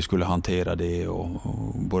hur vi skulle hantera det, och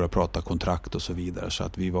börja prata kontrakt och så vidare, så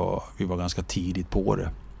att vi var ganska tidigt på det.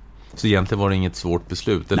 Så egentligen var det inget svårt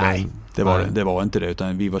beslut? Eller? Nej, det var inte det,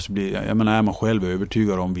 utan jag menar, är man själv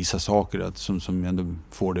övertygad om vissa saker som ändå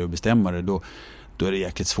får det att bestämma det, då är det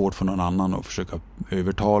jäkligt svårt för någon annan att försöka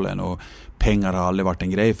övertala en, och pengar har aldrig varit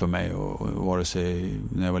en grej för mig, och vare sig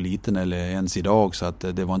när jag var liten eller ens idag, så att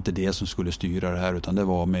det var inte det som skulle styra det här, utan det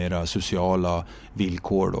var mera sociala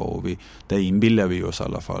villkor då, och det inbillar vi oss i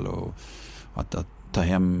alla fall, och att ta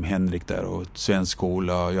hem Henrik där, och svensk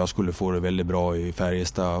skola, jag skulle få det väldigt bra i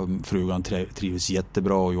Färjestad, frugan trivs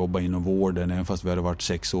jättebra och jobba inom vården, även fast vi hade varit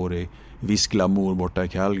 6 år i viss glamour borta i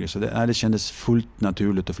Calgary, så det kändes fullt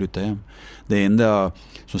naturligt att flytta hem. Det enda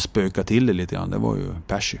som spökade till det lite grann, det var ju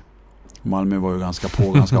Percy. Malmö var ju ganska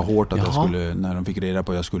hårt att jag skulle, när de fick reda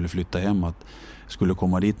på att jag skulle flytta hem, att jag skulle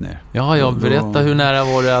komma dit ner. Ja, jag berättar hur nära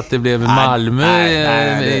var det att det blev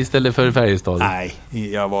Malmö istället för Färjestad? Nej,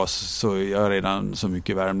 jag är redan så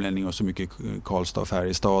mycket värmlänning och så mycket Karlstad och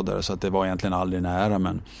Färjestad där, så att det var egentligen aldrig nära,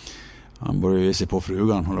 men han började ju se på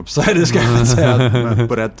frugan, håller på att säga, det ska jag inte säga, men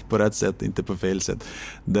på rätt sätt, inte på fel sätt.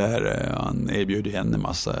 Där han erbjöd henne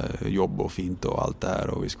massa jobb och fint och allt det här,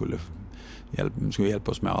 och vi skulle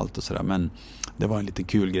hjälpa oss med allt och sådär, men det var en liten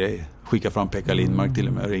kul grej. Skicka fram Pekka Lindmark till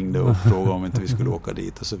och med, ringde och frågade om inte vi skulle åka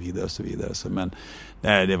dit och så vidare och så vidare. Men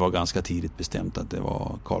det var ganska tidigt bestämt att det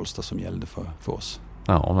var Karlstad som gällde för oss.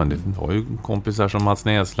 Ja, men det var ju kompisar som Mats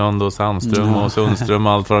Näslund och Sandström och Sundström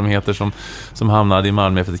och allt vad de heter som hamnade i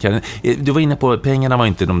Malmö efter karriären. Du var inne på, pengarna var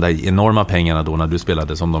inte de där enorma pengarna då när du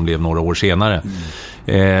spelade som de blev några år senare.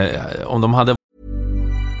 Om de hade...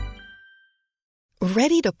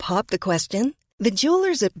 Ready to pop the question? The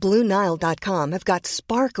jewelers at BlueNile.com have got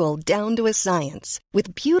sparkle down to a science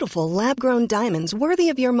with beautiful lab-grown diamonds worthy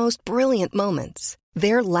of your most brilliant moments.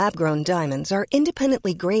 Their lab-grown diamonds are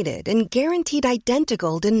independently graded and guaranteed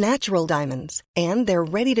identical to natural diamonds, and they're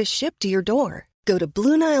ready to ship to your door. Go to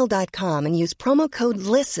BlueNile.com and use promo code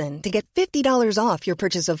LISTEN to get $50 off your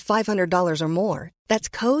purchase of $500 or more. That's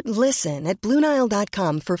code LISTEN at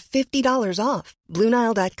BlueNile.com for $50 off.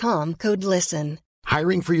 BlueNile.com, code LISTEN.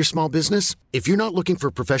 Hiring for your small business? If you're not looking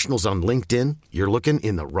for professionals on LinkedIn, you're looking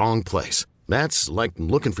in the wrong place. That's like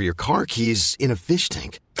looking for your car keys in a fish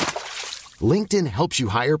tank. LinkedIn helps you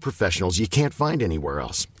hire professionals you can't find anywhere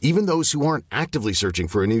else, even those who aren't actively searching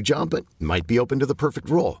for a new job but might be open to the perfect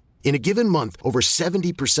role. In a given month, over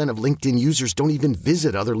 70% of LinkedIn users don't even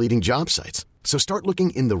visit other leading job sites. So start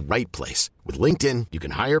looking in the right place. With LinkedIn, you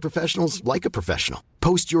can hire professionals like a professional.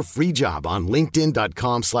 Post your free job on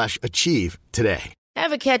linkedin.com/achieve today.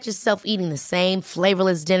 Ever catch yourself eating the same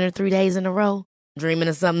flavorless dinner 3 days in a row? Dreaming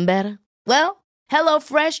of something better? Well,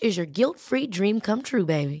 HelloFresh is your guilt-free dream come true,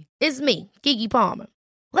 baby. It's me, Keke Palmer.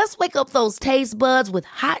 Let's wake up those taste buds with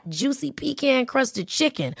hot, juicy pecan-crusted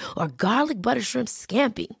chicken or garlic butter shrimp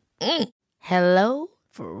scampi. Hello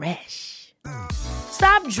Fresh.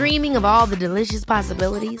 Stop dreaming of all the delicious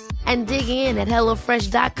possibilities and dig in at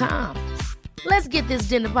HelloFresh.com. Let's get this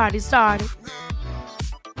dinner party started.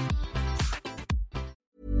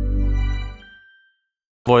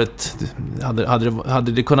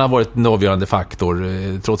 Hade det kunnat varit en avgörande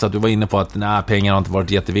faktor, trots att du var inne på att pengar har inte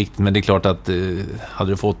varit jätteviktigt, men det är klart att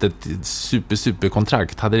hade du fått ett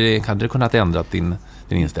superkontrakt, hade det kunnat ändra din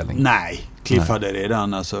inställning? Nej, Cliff hade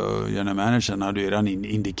redan, alltså general managern hade ju redan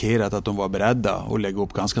indikerat att de var beredda att lägga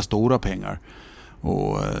upp ganska stora pengar.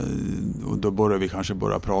 Och då började vi kanske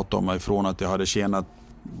börja prata om ifrån att jag hade tjänat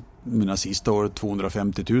mina sista år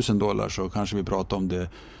 $250,000, så kanske vi pratade om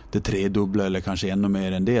det tredubbla eller kanske ännu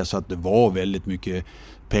mer än det, så att det var väldigt mycket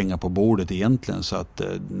pengar på bordet egentligen. Så att,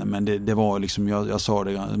 men det var liksom, jag sa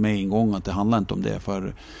det med en gång att det handlar inte om det,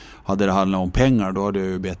 för hade det handlat om pengar då hade jag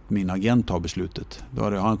ju bett min agent ta beslutet. Då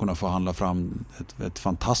hade han kunnat förhandla fram ett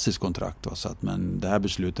fantastiskt kontrakt. Så att, men det här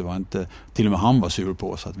beslutet var inte, till och med han var sur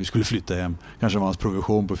på oss att vi skulle flytta hem. Kanske var hans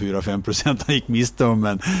provision på 4-5% han gick miste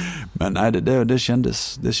om, men nej, det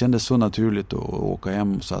kändes så naturligt att åka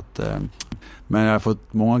hem. Så att, men jag har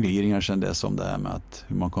fått många gliringar sedan dess om det här med att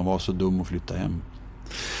hur man kan vara så dum och flytta hem.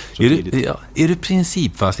 Är du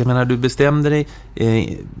principfast? Jag menar, du bestämde dig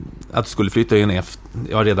att du skulle flytta in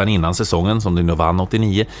redan innan säsongen som du nu vann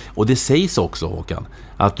 89. Och det sägs också, Håkan,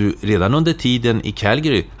 att du redan under tiden i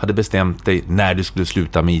Calgary hade bestämt dig när du skulle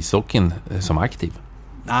sluta med ishockeyn som aktiv.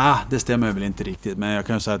 Nej, det stämmer väl inte riktigt. Men jag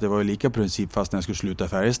kan säga att det var lika principfast när jag skulle sluta i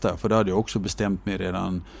Färjestad. För då hade jag också bestämt mig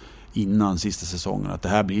redan innan sista säsongen att det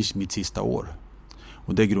här blir mitt sista år.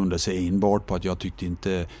 Och det grundade sig enbart på att jag tyckte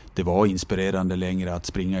inte det var inspirerande längre att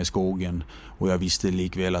springa i skogen. Och jag visste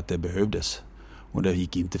likväl att det behövdes. Och det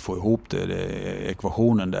gick inte få ihop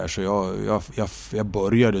ekvationen där. Så jag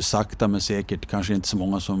började sakta men säkert, kanske inte så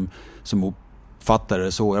många som uppfattade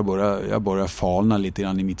det så. Jag började falna lite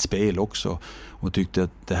grann i mitt spel också. Och tyckte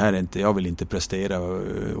att det här är inte, jag vill inte prestera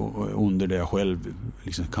under det jag själv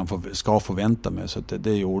liksom ska förvänta mig. Så att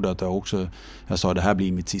det gjorde att jag sa att det här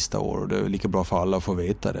blir mitt sista år. Och det är lika bra för alla att få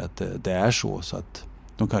veta det, att det är så att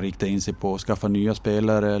de kan rikta in sig på att skaffa nya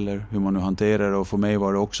spelare eller hur man nu hanterar det. Och för mig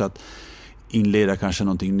var det också att inleda kanske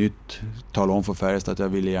någonting nytt. Tala om för Färjestad att jag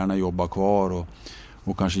ville gärna jobba kvar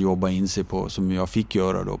och kanske jobba in sig på, som jag fick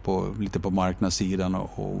göra då, lite på marknadssidan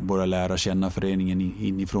och börja lära känna föreningen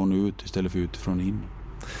inifrån och ut istället för utifrån och in.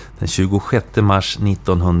 Den 26 mars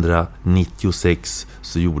 1996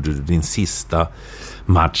 så gjorde du din sista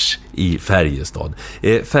match i Färjestad.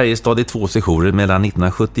 Färjestad är 2 sessioner mellan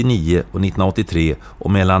 1979 och 1983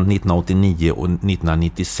 och mellan 1989 och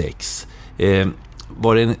 1996.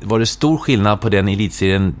 Var det stor skillnad på den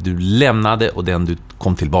elitserien du lämnade och den du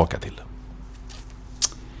kom tillbaka till?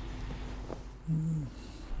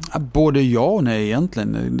 Både ja och nej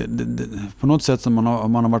egentligen. På något sätt som man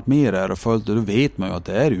har varit med där och följt det, då vet man ju att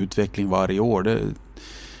det är utveckling varje år.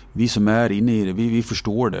 Vi som är inne i det, vi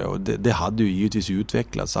förstår det, och det hade ju givetvis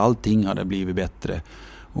utvecklats. Allting hade blivit bättre.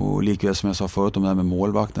 Och likväl som jag sa förut om det här med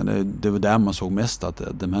målvakten, det var där man såg mest att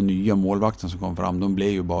de här nya målvakterna som kom fram, de blev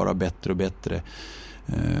ju bara bättre och bättre.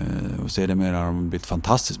 Och sedermera har de blivit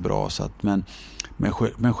fantastiskt bra. Så att, men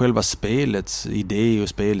själva spelets idé och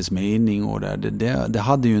spelets mening och det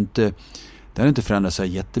hade ju inte förändrat sig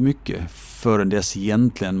jättemycket förrän dess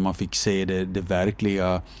egentligen man fick se det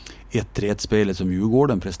verkliga 1-1-spelet som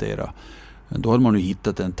Djurgården presterade. Då hade man ju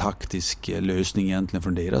hittat en taktisk lösning egentligen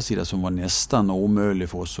från deras sida som var nästan omöjlig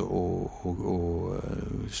för oss att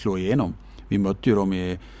slå igenom. Vi mötte ju dem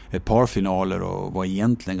i ett par finaler och var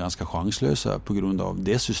egentligen ganska chanslösa på grund av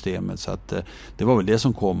det systemet. Så att det var väl det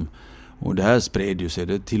som kom. Och det här spred ju sig.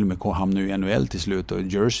 Det till och med hamnade i NHL till slut. Och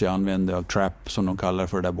Jersey använde av trap som de kallar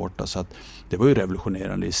för där borta. Så att det var ju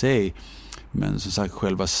revolutionerande i sig. Men som sagt,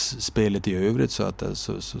 själva spelet i övrigt så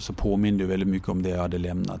påminner väldigt mycket om det jag hade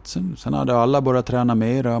lämnat. Sen hade alla börjat träna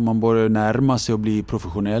mer. Man började närma sig och bli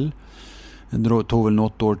professionell. Det tog väl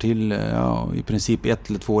något år till, i princip 1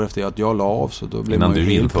 eller 2 år efter att jag la av, så då blev man ju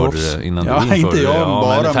helt proffs. Innan du införde, inte jag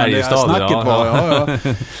bara, men Färjestad, snacket var. Ja.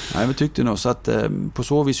 Nej, men tyckte nog så att på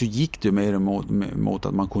så vis så gick det mer mot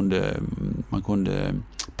att man kunde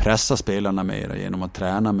pressa spelarna mer genom att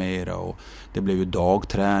träna mer, och det blev ju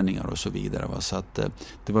dagträningar och så vidare. Så att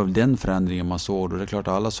det var väl den förändringen man såg, och det är klart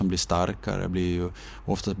att alla som blir starkare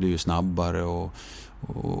oftast blir ju snabbare och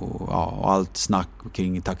allt snack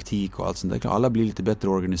kring taktik och allt sånt där. Alla blir lite bättre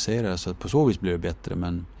organiserade, så på så vis blir det bättre,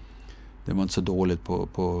 men det var inte så dåligt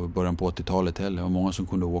på början på 80-talet heller. Det var många som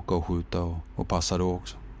kunde åka och skjuta och passa då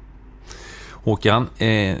också. Håkan,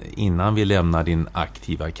 innan vi lämnar din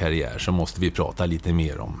aktiva karriär så måste vi prata lite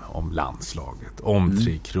mer om landslaget, om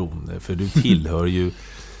Tre Kronor, för du tillhör ju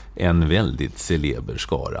en väldigt celeber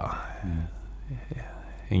skara.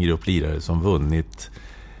 En grupp lirare som vunnit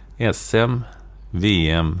SM,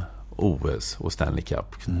 VM, OS och Stanley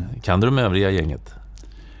Cup. Kan du de övriga gänget?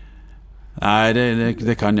 Nej,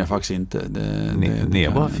 det kan jag faktiskt inte. Ni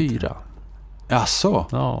var 4. Jaså?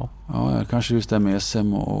 Ja. Ja, kanske just det med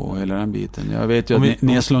SM och hela den biten. Jag vet ju att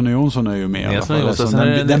Neslund och Jonsson är ju med i alla fall. Jonsson,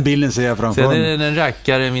 den bilden ser jag framför mig. Sen är det en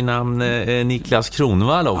rackare vid namn Niklas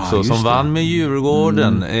Kronwall också, som vann med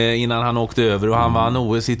Djurgården innan han åkte över, och han vann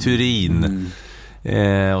OS i Turin.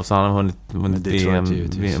 Och så har han vunnit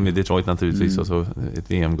VM med Detroit naturligtvis, och så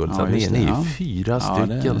ett VM-guld. Så ni är ju 4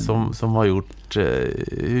 stycken som har gjort...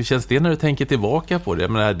 hur känns det när du tänker tillbaka på det?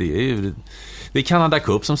 Men det är ju... Det är Canada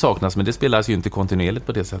Cup som saknas, men det spelas ju inte kontinuerligt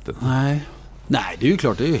på det sättet. Nej, det är ju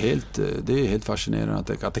klart, det är helt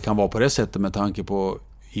fascinerande att det kan vara på det sättet, med tanke på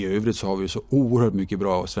i övrigt så har vi så oerhört mycket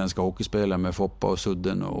bra svenska hockeyspelare med Foppa och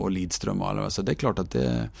Sudden och Lidström och alla. Så det är klart att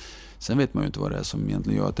det... Sen vet man ju inte vad det är som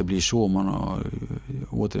egentligen gör att det blir så. Man har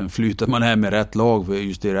återigen flyttat man är med rätt lag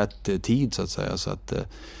just i rätt tid så att säga. Så att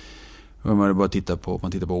om man bara tittar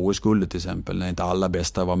på OS-guldet till exempel, när inte alla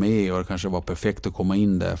bästa var med, och det kanske var perfekt att komma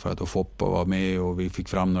in där för att Foppa var med och vi fick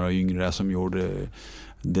fram några yngre som gjorde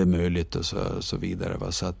det möjligt och så vidare.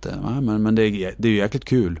 Va? Så att, men det är ju jäkligt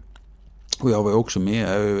kul. Och jag var också med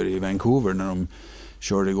över i Vancouver när de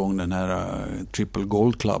körde igång den här Triple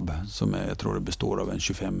Gold Club, som jag tror det består av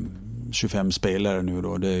 25 spelare nu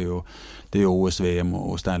då. Det är ju OS, VM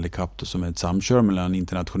och Stanley Cup då, som är ett samkör mellan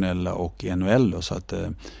internationella och NHL då, så att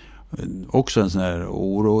också en sån här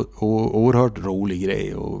oerhört rolig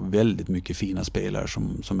grej, och väldigt mycket fina spelare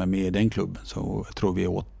som är med i den klubben. Så jag tror vi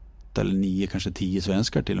är 8 eller 9, kanske 10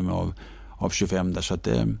 svenskar till och med av 25 där, så att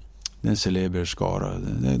det är en celeber skara.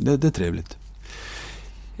 Det är trevligt.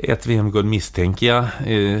 Ett VM-guld misstänker jag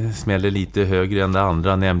smäller lite högre än det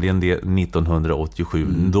andra, nämligen det 1987,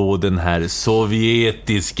 då den här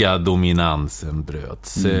sovjetiska dominansen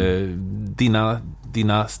bröts.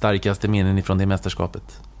 Dina starkaste minnen ifrån det mästerskapet?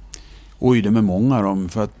 Oj, det med många dem.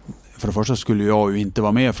 För det första skulle jag ju inte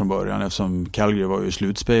vara med från början, eftersom Calgary var ju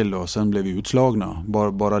slutspel och sen blev vi utslagna.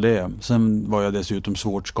 Bara det. Sen var jag dessutom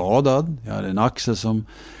svårt skadad. Jag hade en axel som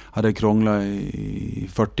hade krånglat i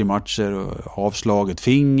 40 matcher och avslaget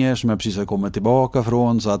finger som jag precis hade kommit tillbaka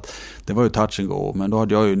från. Så att det var ju touch and go. Men då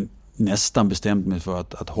hade jag ju nästan bestämt mig för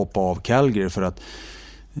att hoppa av Calgary, för att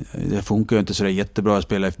det funkar ju inte så jättebra att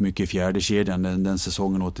spela för mycket i fjärde kedjan den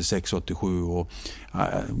säsongen 86-87, och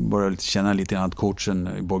började känna lite grann att coachen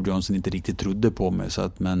Bob Johnson inte riktigt trodde på mig, så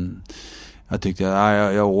att, men jag tyckte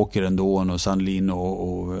att jag åker ändå, och Sandlin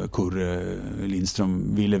och Kurre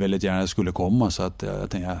Lindström ville väldigt gärna att jag skulle komma, så att jag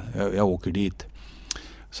tänkte jag åker dit.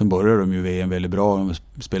 Sen började de ju VM väldigt bra, de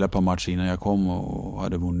spelade ett par matcher innan jag kom och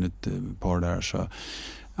hade vunnit ett par där, så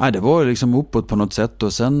det var liksom uppåt på något sätt,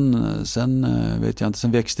 och sen vet jag inte,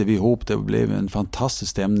 sen växte vi ihop, det blev en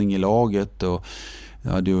fantastisk stämning i laget, och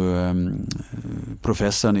jag hade ju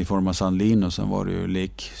professorn i form av Sandlin, och sen var det ju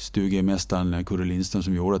lekstugemästaren Kurre Lindström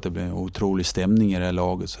som gjorde att det blev en otrolig stämning i det här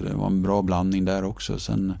laget, så det var en bra blandning där också.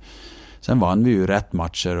 Sen vann vi ju rätt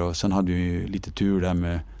matcher, och sen hade vi ju lite tur där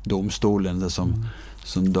med domstolen där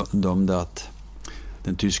som dömde att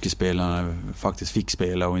den tyske spelaren faktiskt fick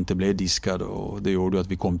spela och inte blev diskad, och det gjorde att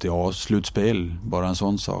vi kom till slutspel, bara en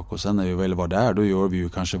sån sak. Och sen när vi väl var där, då gör vi ju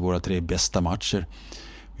kanske våra 3 bästa matcher.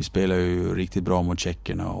 Vi spelade ju riktigt bra mot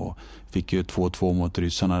tjeckerna och fick ju 2-2 mot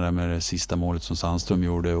ryssarna där med det sista målet som Sandström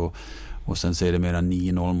gjorde, och sen ser det mer än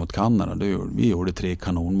 9-0 mot Kanada. Vi gjorde 3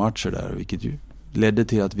 kanonmatcher där, vilket ju ledde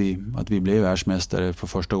till att vi blev världsmästare för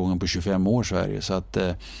första gången på 25 år i Sverige. Så att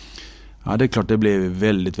det är klart, det blev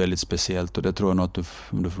väldigt, väldigt speciellt, och det tror jag nog att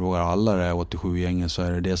om du frågar alla det här 87-gängen, så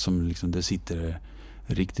är det som liksom, det sitter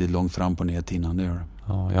riktigt långt fram på näthinnan, det gör det.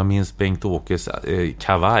 Ja, jag minns Bengt-Åkes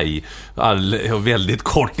kavaj, väldigt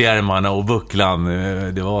kort i ärmarna och bucklan.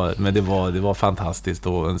 Det var fantastiskt,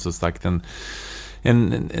 och så sagt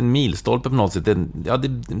en milstolpe på något sätt.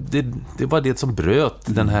 Det var det som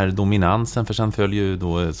bröt den här dominansen, för sen följer ju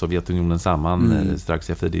då Sovjetunionen samman strax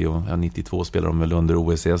efter det, och 92 spelade de väl under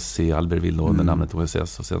OSS i Albertville med namnet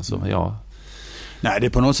OSS, och sen så Nej, det är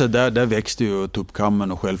på något sätt där växte ju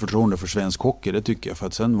tuppkammen och självförtroende för svensk hockey, det tycker jag, för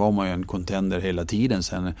att sen var man ju en contender hela tiden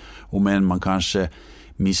sen, och men man kanske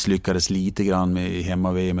misslyckades lite grann med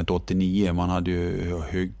hemma-VM 89. Man hade ju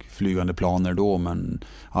högflygande planer då, men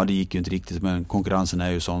det gick ju inte riktigt. Men konkurrensen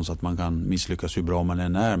är ju sån så att man kan misslyckas hur bra man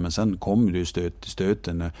än är. Men sen kom det ju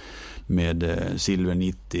stöten med silver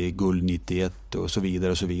 90, guld 91 och så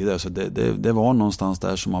vidare och så vidare. Så det var någonstans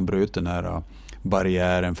där som man bröt den här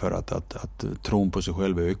barriären för att tron på sig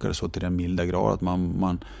själv ökade så till den milda grad att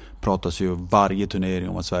man pratar sig ju varje turnering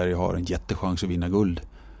om att Sverige har en jättechans att vinna guld.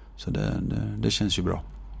 Så det känns ju bra.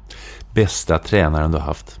 Bästa tränaren du har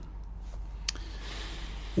haft?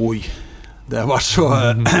 Oj, det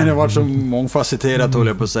har varit så mångfacetterat,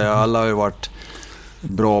 håller jag på att säga. Alla har ju varit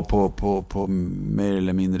bra på mer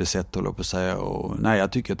eller mindre sätt, håller jag på att säga. Och, nej,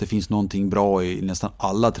 jag tycker att det finns någonting bra i nästan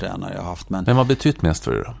alla tränare jag har haft. Men vad betytt mest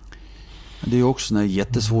för dig då? Det är också en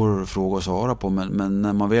jättesvår fråga att svara på, men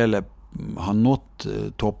när man väl har nått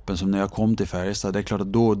toppen, som när jag kom till Färjestad, det är klart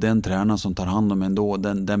att då den tränaren som tar hand om en då,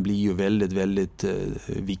 den blir ju väldigt, väldigt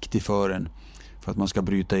viktig för en. För att man ska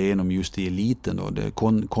bryta igenom just i eliten då.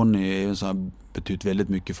 Conny har betytt väldigt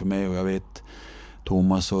mycket för mig, och jag vet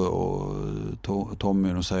Thomas och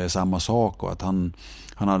Tommy, de säger samma sak, och att han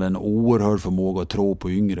hade en oerhörd förmåga att tro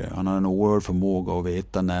på yngre. Han hade en oerhörd förmåga att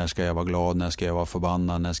veta när ska jag vara glad, när ska jag vara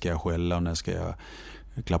förbannad, när ska jag skälla och när ska jag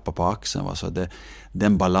klappa på axeln. Va? Så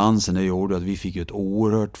den balansen det gjorde att vi fick ett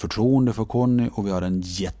oerhört förtroende för Conny, och vi har en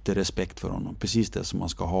jätterespekt för honom. Precis det som man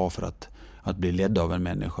ska ha för att bli ledd av en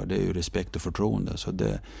människa. Det är ju respekt och förtroende.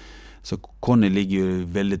 Så Conny ligger ju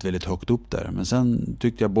väldigt, väldigt högt upp där. Men sen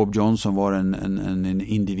tyckte jag Bob Johnson var en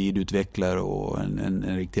individutvecklare och en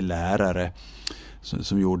riktig lärare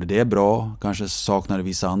som gjorde det bra. Kanske saknade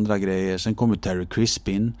vissa andra grejer. Sen kom Terry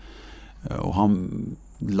Crispin, och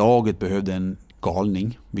laget behövde en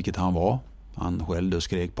galning, vilket han var. Han skällde och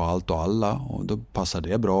skrek på allt och alla, och då passade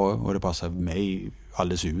det bra, och det passade mig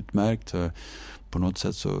alldeles utmärkt. Så på något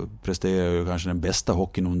sätt så presterade jag kanske den bästa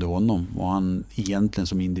hockeyn under honom, och han egentligen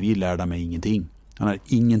som individ lärde mig ingenting. Han hade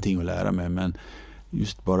ingenting att lära mig, men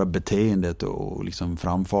just bara beteendet och liksom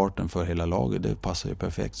framfarten för hela laget, det passar ju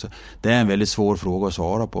perfekt. Så det är en väldigt svår fråga att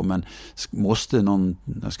svara på, men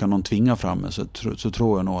ska någon tvinga fram mig så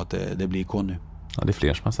tror jag nog att det blir Conny. Ja, det är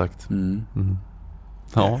fler som har sagt.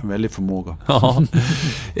 Ja. Väldigt förmåga. Ja.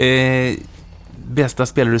 Bästa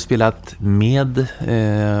spelare du spelat med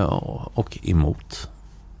och emot?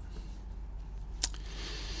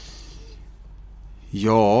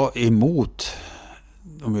 Ja, emot.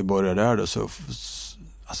 Om vi börjar där då, så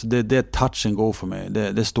alltså det är touch and go för mig.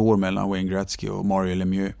 Det står mellan Wayne Gretzky och Mario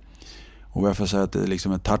Lemieux. Och varför säger att det är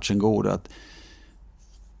liksom ett touch and go, att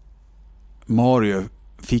Mario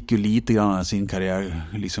fick ju lite grann av sin karriär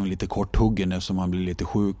liksom lite korthuggen eftersom han blev lite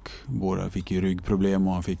sjuk. Båda fick ju ryggproblem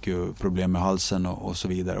och han fick ju problem med halsen och så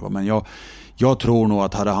vidare. Men jag tror nog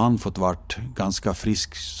att hade han fått varit ganska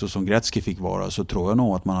frisk så som Gretzky fick vara, så tror jag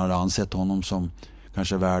nog att man hade ansett honom som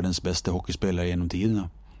kanske världens bästa hockeyspelare genom tiderna.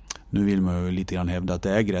 Nu vill man ju lite grann hävda att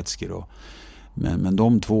det är Gretzky då. Men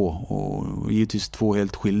de två, och givetvis två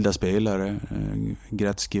helt skilda spelare.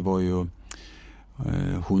 Gretzky var ju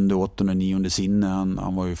 7, 8, 9 sinne.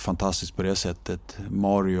 Han var ju fantastisk på det sättet.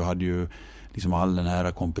 Mario hade ju liksom all den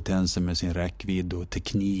här kompetensen med sin räckvidd och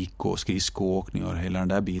teknik och skridskoåkning och hela den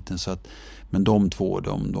där biten. Så att, men de två,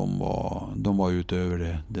 de var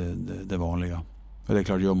utöver det vanliga. Och det är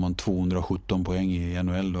klart, gör man 217 poäng i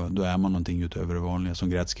NHL då är man någonting utöver det vanliga som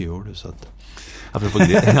Gretzky gjorde. Så att... Apropå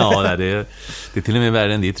det, ja, det är till och med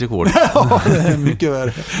värre än ditt rekord. Ja, det är mycket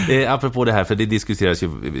värre. Apropå det här, för det diskuteras ju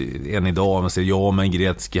än idag. Man säger, ja, men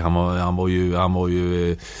Gretzky, han var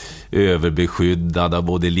ju överbeskyddad av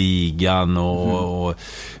både ligan och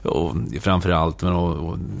framförallt,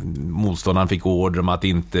 och motståndaren fick order om att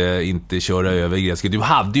inte köra över Gretzky.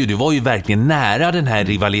 Du var ju verkligen nära den här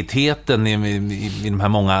rivaliteten i de här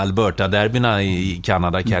många Alberta-derbyna i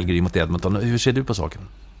Kanada, Calgary mot Edmonton. Hur ser du på saken?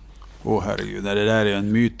 Herregud, det där är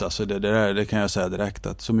en myt. Alltså det kan jag säga direkt,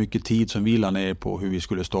 att så mycket tid som vi la ner på hur vi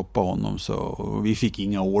skulle stoppa honom, så vi fick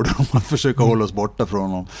inga order om att försöka hålla oss borta från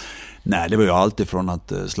honom. Nej, det var ju alltid från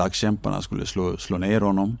att slagskämparna skulle slå ner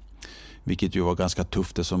honom, vilket ju var ganska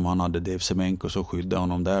tufft som han hade Dave Semenko så skydda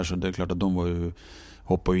honom där, så det är klart att de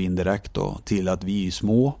hoppade ju in direkt då, till att vi är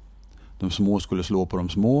små. De små skulle slå på de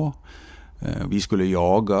små. Vi skulle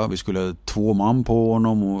jaga, vi skulle ha 2 man på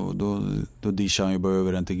honom, och då dishade han ju bara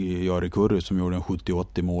över den till Jari Kurri som gjorde en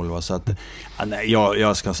 70-80 mål. Va? Så att, nej,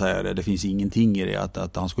 jag ska säga det finns ingenting i det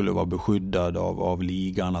att han skulle vara beskyddad av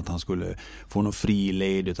ligan, att han skulle få någon fri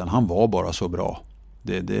led, utan han var bara så bra.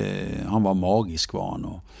 Han var magisk, var han.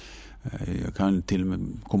 Och jag kan till och med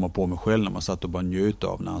komma på mig själv när man satt och bara njöt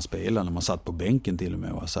av när han spelade, när man satt på bänken till och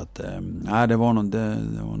med. Va? Så att, det var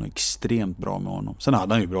något extremt bra med honom. Sen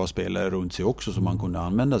hade han ju bra spelare runt sig också som man kunde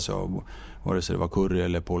använda sig av. Vare sig det var Curry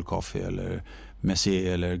eller Paul Coffey eller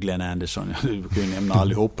Messier eller Glenn Anderson. Du kan ju nämna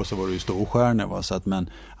allihop, och så var det ju storstjärnor. Va? Så att, men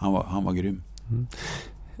han var grym.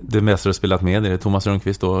 Det mesta du har spelat med, är det Thomas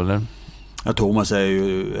Rönnqvist då, eller? Ja, Thomas är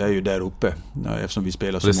ju där uppe, eftersom vi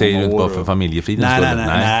spelar så många år. Det säger du inte bara för familjefridens skull?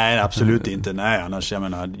 Nej, absolut inte. Nej, annars, jag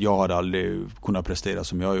menar, jag hade aldrig kunnat prestera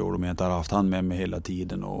som jag gjorde om jag inte hade haft han med mig hela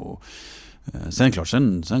tiden. Och sen klart,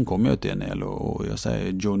 sen kom jag till NHL, och jag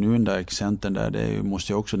säger Joe Newendike, centern där, det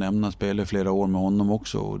måste jag också nämna, spelade flera år med honom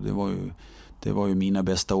också, och det var ju mina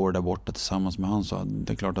bästa år där borta tillsammans med han, så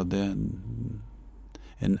det är klart att det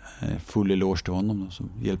en full eloge till honom då, som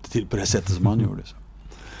hjälpte till på det sättet som han gjorde. Så.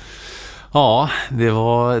 Ja, det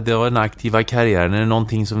var en aktiva karriär. Är det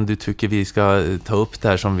någonting som du tycker vi ska ta upp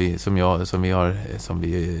där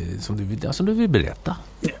som du vill berätta?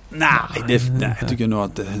 Nej, jag tycker nog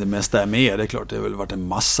att det mesta är med. Det är klart, det har väl varit en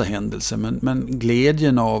massa händelser. Men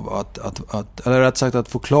glädjen av att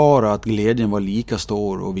förklara att glädjen var lika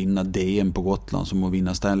stor att vinna DM på Gotland som att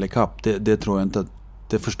vinna Stanley Cup, det tror jag inte att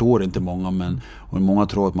det förstår inte många, och många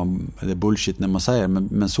tror att det är bullshit när man säger,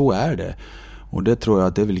 men så är det. Och det tror jag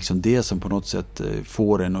att det är väl liksom det som på något sätt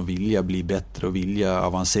får en att vilja bli bättre och vilja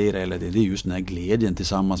avancera, eller det är just den här glädjen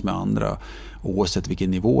tillsammans med andra, oavsett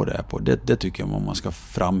vilken nivå det är på. Det tycker jag man ska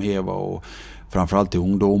framhäva, och framförallt till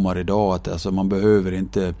ungdomar idag, att alltså, man behöver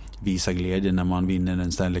inte visa glädje när man vinner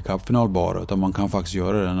en Stanley Cup-final bara, utan man kan faktiskt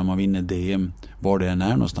göra det när man vinner DM var det än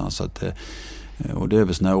är någonstans. Så att, och det är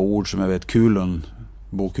väl såna här ord som jag vet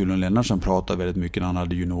Bo Kulon Lennartsson pratade väldigt mycket när han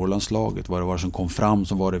hade juniorlandslaget. Vad det var som kom fram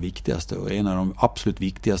som var det viktigaste. Och en av de absolut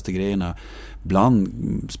viktigaste grejerna bland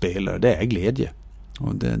spelare, det är glädje.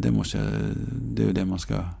 Och det är det man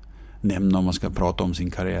ska nämna om man ska prata om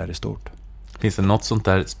sin karriär i stort. Finns det något sånt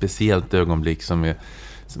där speciellt ögonblick som är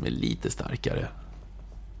lite starkare?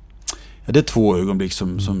 Ja, det är 2 ögonblick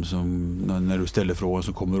som när du ställer frågan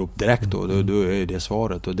som kommer upp direkt då är det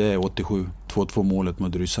svaret, och det är 87 2-2 målet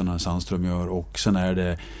mot ryssarna Sandström gör, och sen är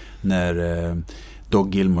det när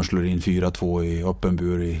Doug Gilmour slår in 4-2 i öppen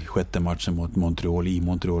bur i 6:e matchen mot Montreal i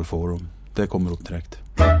Montreal Forum. Det kommer upp direkt.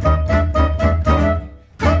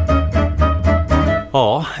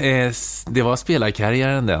 Ja, det var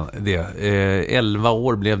spelarkarriären det. 11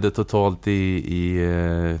 år blev det totalt i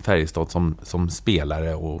Färjestad som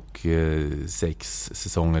spelare, och 6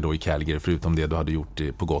 säsonger då i Calgary, förutom det du hade gjort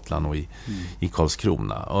på Gotland och i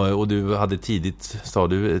Karlskrona. Och du hade tidigt, sa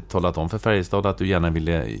du, talat om för Färjestad att du gärna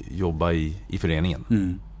ville jobba i föreningen.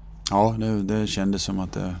 Mm. Ja, det kändes som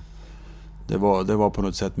att det var på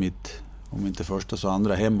något sätt mitt, om inte första så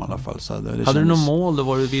andra hem i alla fall. Så hade du något mål då,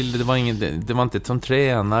 vad du ville? Det var inte som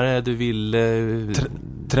tränare du ville...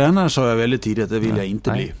 Tränare sa jag väldigt tidigt att det ville jag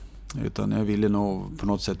inte bli. Utan jag ville nog på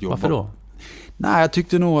något sätt jobba. Varför då? Nej, jag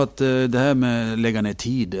tyckte nog att det här med lägga ner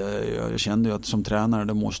tid, jag kände ju att som tränare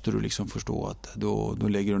då måste du liksom förstå att då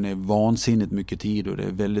lägger du ner vansinnigt mycket tid, och det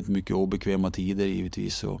är väldigt mycket obekväma tider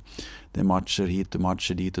givetvis, och det är matcher hit och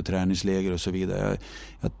matcher dit och träningsläger och så vidare.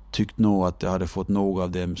 Jag tyckte nog att jag hade fått nog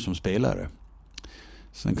av dem som spelare.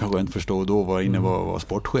 Sen kanske jag inte förstod då var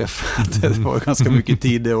sportchef. Det var ganska mycket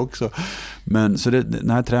tid det också. Men så den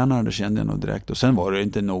här tränaren, det kände jag nog direkt. Och sen var det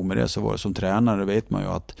inte nog med det, så var det som tränare vet man ju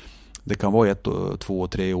att det kan vara 1, 2,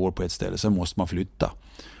 3 år på ett ställe, sen måste man flytta.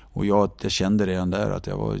 Och jag kände redan där att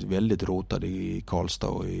jag var väldigt rotad i Karlstad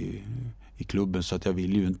och i klubben, så att jag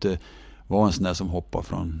ville ju inte vara en sån där som hoppar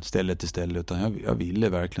från ställe till ställe, utan jag ville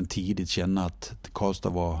verkligen tidigt känna att Karlstad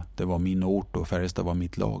var min ort och Färjestad var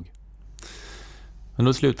mitt lag. Men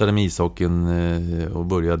då slutade med ishockeyn och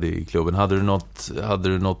började i klubben. Hade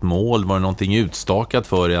du något mål? Var det någonting utstakat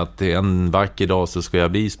för dig att en vacker dag så ska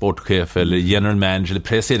jag bli sportchef eller general manager eller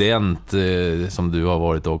president som du har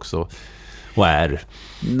varit också och är?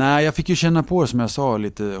 Nej, jag fick ju känna på det, som jag sa,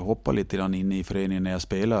 hoppa lite grann in i föreningen när jag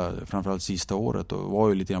spelade, framförallt sista året, och var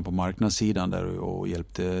ju lite grann på marknadssidan där och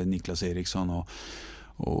hjälpte Niklas Eriksson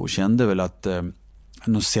och kände väl att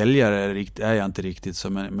någon säljare är jag inte riktigt så,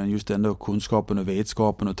 men just ändå kunskapen och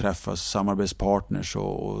vetskapen och träffa samarbetspartners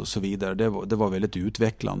och så vidare, det var väldigt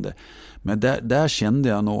utvecklande. Men där kände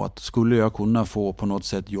jag nog att skulle jag kunna få på något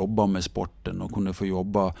sätt jobba med sporten och kunna få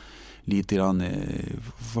jobba lite grann,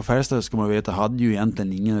 för Färjestad ska man veta hade ju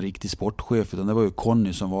egentligen ingen riktig sportchef, utan det var ju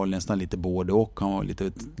Conny som var nästan lite både och. Han var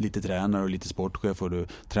lite tränare och lite sportchef, och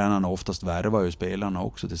tränarna oftast värvar ju spelarna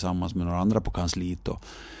också tillsammans med några andra på kansliet då.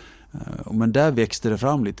 Men där växte det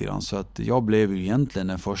fram lite grann, så att jag blev ju egentligen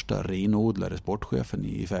den första renodlade sportchefen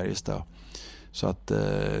i Färjestad. Så att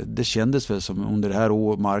det kändes väl som under det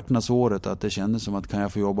här marknadsåret att det kändes som att kan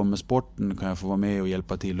jag få jobba med sporten, kan jag få vara med och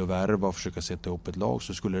hjälpa till och värva och försöka sätta upp ett lag,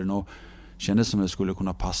 så skulle det nog kändes som att det skulle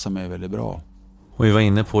kunna passa mig väldigt bra. Och vi var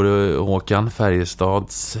inne på det, Håkan,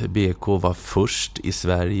 Färjestads BK var först i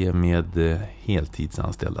Sverige med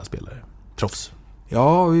heltidsanställda spelare. Proffs.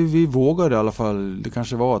 Ja, vi vågade i alla fall. Det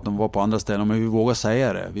kanske var att de var på andra ställen, men vi vågade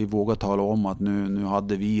säga det. Vi vågade tala om att nu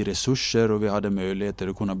hade vi resurser och vi hade möjligheter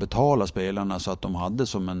att kunna betala spelarna så att de hade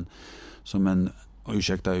som en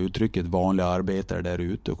ursäkta uttrycket, vanliga arbetare där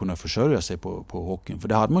ute och kunna försörja sig på hockeyn. För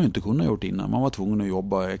det hade man ju inte kunnat gjort innan. Man var tvungen att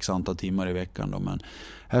jobba x antal timmar i veckan då. Men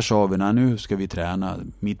här sa vi, nu ska vi träna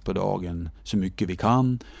mitt på dagen så mycket vi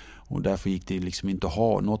kan. Och därför gick det liksom inte att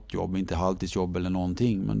ha något jobb, inte halvtidsjobb eller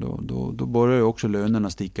någonting. Men då började också lönerna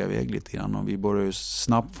sticka iväg lite grann. Och vi började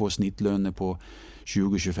snabbt få snittlöner på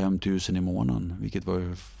 20-25 000 i månaden. Vilket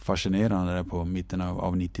var fascinerande där på mitten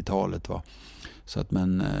av 90-talet. Va? Så att,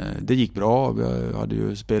 men det gick bra. Vi hade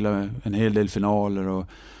ju spelat en hel del finaler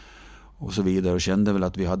och så vidare. Och kände väl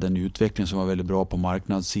att vi hade en utveckling som var väldigt bra på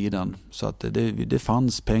marknadssidan. Så att det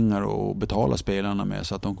fanns pengar att betala spelarna med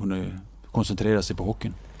så att de kunde koncentrera sig på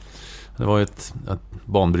hockeyn. Det var ett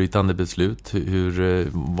banbrytande beslut.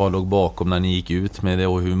 Vad låg bakom när ni gick ut med det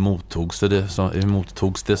och hur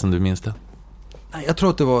mottogs det som du minns det? Jag tror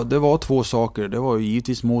att det var två saker. Det var ju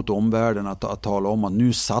givetvis mot omvärlden att tala om att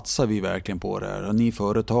nu satsar vi verkligen på det här. Och ni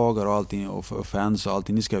företagare och allting och fans och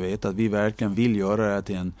allting, ni ska veta att vi verkligen vill göra det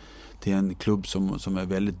här till en klubb som är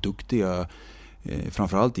väldigt duktiga,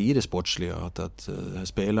 framförallt i det sportsliga, att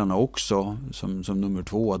spelarna också som nummer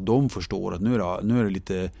 2, att de förstår att nu är det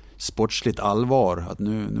lite sportsligt allvar, att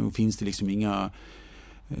nu finns det liksom inga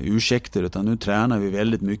ursäkter, utan nu tränar vi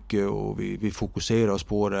väldigt mycket och vi fokuserar oss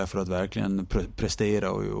på det för att verkligen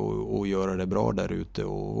prestera och göra det bra där ute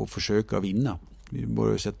och försöka vinna. Vi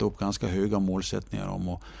börjar sätta upp ganska höga målsättningar om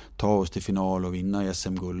att ta oss till final och vinna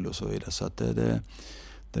SM-guld och så vidare, så att det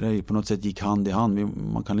där på något sätt gick hand i hand.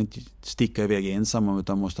 Man kan inte sticka iväg ensam,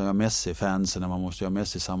 utan man måste ha med sig fansen, man måste ha med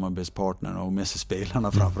sig samarbetspartnerna och med sig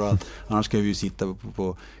spelarna framförallt. Annars ska vi ju sitta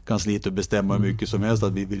på kansliet och bestämma hur mycket som helst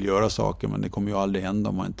att vi vill göra saker, men det kommer ju aldrig hända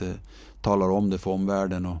om man inte talar om det för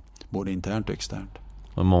omvärlden, och både internt och externt.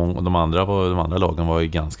 Och de andra lagen var ju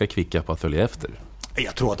ganska kvicka på att följa efter.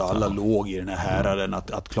 Jag tror att alla låg i den här häraden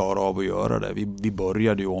att klara av att göra det. Vi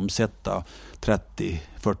började ju omsätta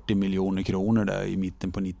 30-40 miljoner kronor där i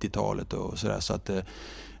mitten på 90-talet och sådär, så att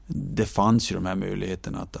det fanns ju de här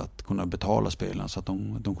möjligheterna att kunna betala spelarna så att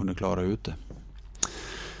de kunde klara ut det.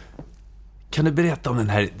 Kan du berätta om den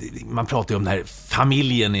här, man pratar ju om den här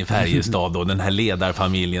familjen i Färjestad och den här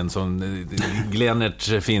ledarfamiljen som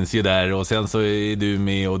Glennert finns ju där, och sen så är du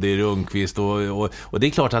med och det är Rundqvist och det är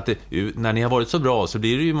klart att när ni har varit så bra så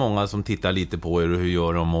blir det ju många som tittar lite på er och hur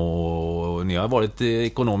gör de, och ni har varit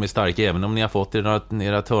ekonomiskt starka även om ni har fått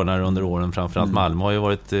era törnar under åren, framförallt Malmö har ju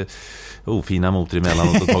varit ofina motor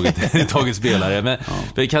emellanåt och tagit spelare.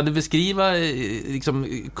 Men kan du beskriva liksom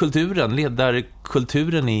kulturen,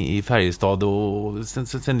 ledarkulturen i Färjestad och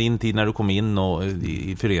sen din tid när du kom in och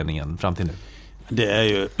i föreningen fram till nu? Det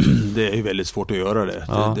är ju väldigt svårt att göra det.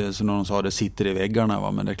 Ja. Det som någon sa, det sitter i väggarna,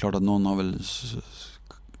 va? Men det är klart att någon har väl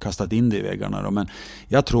kastat in det i väggarna då. Men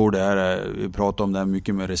jag tror det är, vi pratar om det här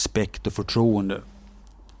mycket med respekt och förtroende.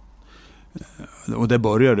 Och det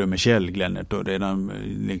började med Kjell Glennert då, redan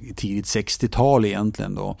tidigt 60-tal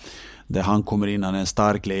egentligen då, där han kommer in, han är en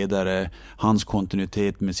stark ledare, hans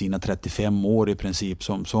kontinuitet med sina 35 år i princip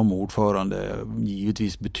som ordförande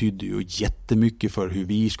givetvis betydde ju jättemycket för hur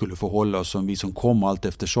vi skulle förhålla oss, som vi som kom allt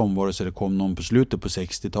eftersom, vare sig det kom någon på slutet på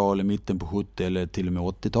 60-talet, mitten på 70 eller till och med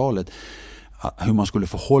 80-talet, hur man skulle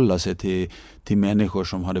förhålla sig till människor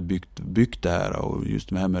som hade byggt det här, och just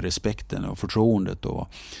det här med respekten och förtroendet och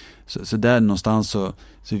så där någonstans så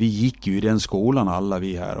vi gick ju i den skolan alla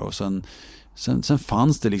vi här, och sen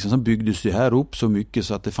fanns det liksom, sen byggdes det här upp så mycket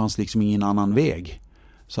så att det fanns liksom ingen annan väg.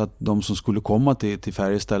 Så att de som skulle komma till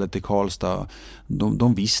Färjestad eller till Karlstad,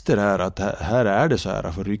 de visste det här, att här är det så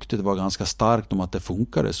här, för ryktet var ganska starkt om att det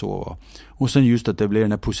funkade så. Och sen just att det blev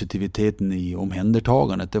den här positiviteten i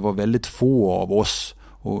omhändertagandet. Det var väldigt få av oss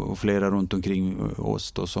och flera runt omkring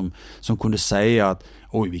oss då, som kunde säga att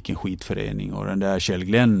oj vilken skitförening, och den där Kjell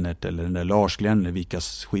Glennert eller den där Lars Glennert, vilka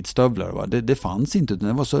skitstövlar, va? Det fanns inte, utan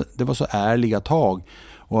det var så ärliga tag,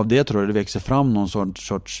 och av det tror jag det växer fram någon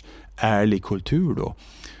sorts ärlig kultur då,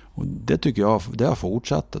 och det tycker jag det har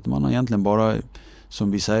fortsatt, att man har egentligen bara,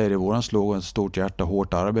 som vi säger i våran slogan, stort hjärta,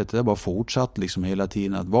 hårt arbete, det har bara fortsatt liksom hela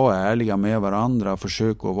tiden att vara ärliga med varandra,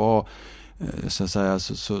 försöka att vara så att säga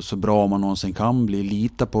så bra man någonsin kan bli,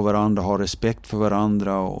 lita på varandra, ha respekt för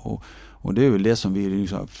varandra, och det är väl det som vi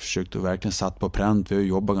liksom har försökt att verkligen satt på pränt. Vi har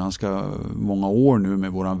jobbat ganska många år nu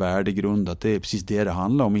med våran värdegrund, att det är precis det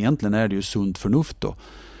handlar om. Egentligen är det ju sunt förnuft då,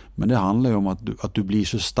 men det handlar ju om att du blir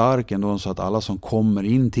så stark ändå så att alla som kommer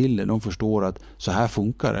in till det, de förstår att så här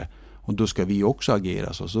funkar det, och då ska vi också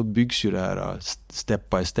agera så byggs ju det här step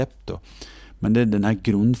by step då. Men det är den här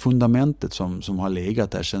grundfundamentet som har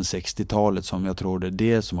legat där sedan 60-talet, som jag tror det är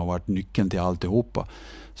det som har varit nyckeln till alltihopa.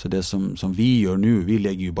 Så det som vi gör nu, vi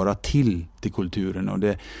lägger ju bara till kulturen, och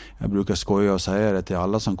jag brukar skoja och säga det till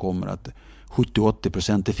alla som kommer, att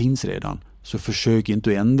 70-80% det finns redan. Så försök inte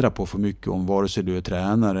att ändra på för mycket om vare sig du är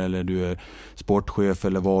tränare eller du är sportchef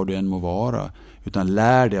eller vad du än må vara, utan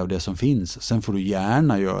lär dig av det som finns. Sen får du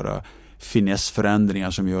gärna göra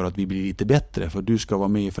finessförändringar som gör att vi blir lite bättre. För du ska vara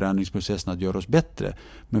med i förändringsprocessen att göra oss bättre.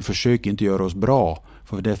 Men försök inte göra oss bra,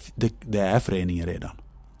 för det är föreningen redan.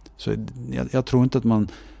 Så jag tror inte att man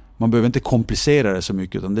behöver inte komplicera det så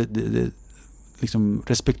mycket, utan det liksom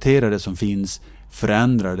respektera det som finns,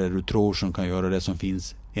 förändra det du tror som kan göra det som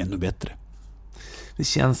finns ännu bättre. Det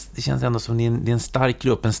känns ändå som det är en stark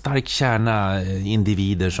grupp, en stark kärna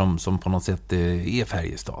individer som på något sätt är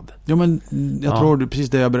Färjestad. Ja, men jag tror det är precis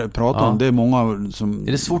det jag pratar om. Det är många som...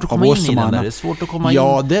 Är det svårt att komma in i den där? Är det svårt att komma in?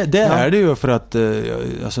 Ja, det är det ju, för att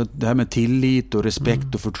alltså, det här med tillit och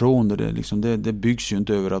respekt och förtroende, det byggs ju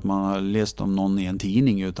inte över att man har läst om någon i en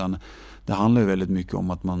tidning, utan det handlar ju väldigt mycket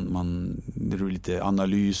om att det är lite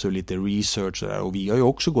analys och lite research och vi har ju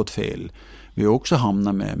också gått fel. Vi har också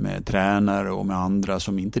hamnat med tränare och med andra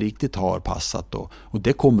som inte riktigt har passat och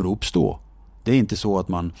det kommer att uppstå. Det är inte så att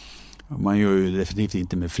man gör ju definitivt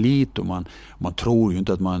inte med flit, och man tror ju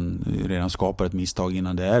inte att man redan skapar ett misstag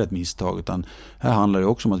innan det är ett misstag, utan här handlar det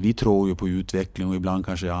också om att vi tror ju på utveckling, och ibland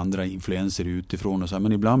kanske andra influenser utifrån och så här,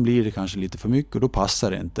 men ibland blir det kanske lite för mycket och då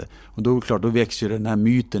passar det inte. Och då är det klart, då växer den här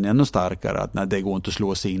myten ännu starkare att nej, det går inte att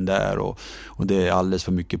slå sig in där och det är alldeles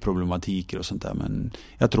för mycket problematiker och sånt där, men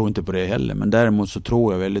jag tror inte på det heller. Men däremot så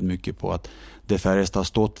tror jag väldigt mycket på att det Färjestad har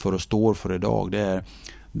stått för och står för idag,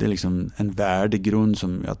 det är liksom en värdegrund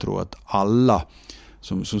som jag tror att alla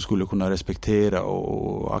som skulle kunna respektera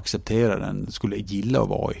och acceptera den skulle gilla att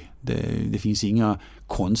vara i. Det finns inga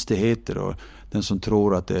konstigheter, och den som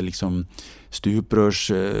tror att det är liksom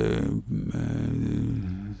stuprörs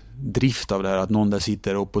drift av det här, att någon där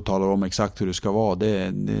sitter upp och talar om exakt hur det ska vara, det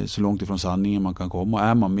är så långt ifrån sanningen man kan komma.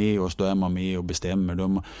 Är man med oss, då är man med och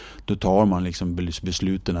bestämmer. Då tar man liksom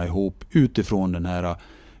besluten ihop utifrån den här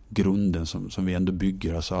grunden som vi ändå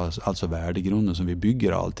bygger, alltså värdegrunden som vi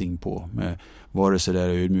bygger allting på, med vare sig det är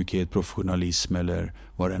ödmjukhet, professionalism eller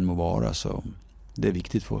vad det än må vara, så det är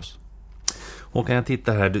viktigt för oss. Och kan jag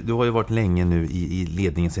titta här, du har ju varit länge nu i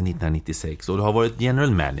ledningen sedan 1996 och du har varit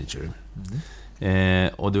general manager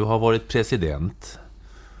och du har varit president,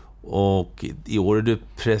 och i år är du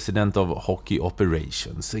president av Hockey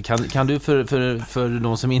Operations. Kan du för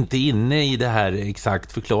de som inte är inne i det här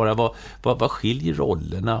exakt förklara vad skiljer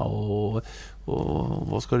rollerna och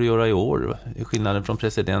vad ska du göra i år? Är skillnaden från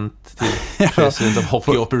president till president av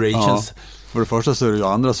Hockey Operations? Ja. För det första så är det ju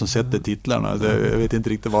andra som sätter titlarna. Jag vet inte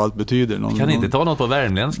riktigt vad allt betyder. Kan inte ta något på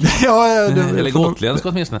värmländska? Eller gotländska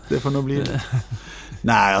åtminstone. Det får nog bli det.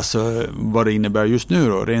 Nej, alltså vad det innebär just nu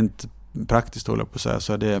då, rent praktiskt håller jag på att säga,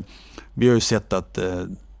 så är det, vi har ju sett att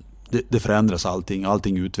det förändras,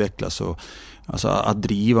 allting utvecklas, och alltså att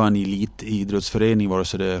driva en elitidrottsförening, vare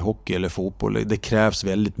sig det är hockey eller fotboll, det krävs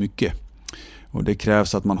väldigt mycket, och det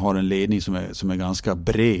krävs att man har en ledning som är ganska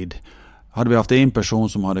bred. Hade vi haft en person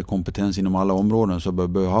som hade kompetens inom alla områden, så bör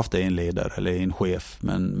vi ha haft en ledare eller en chef,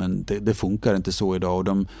 men det funkar inte så idag, och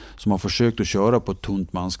de som har försökt att köra på ett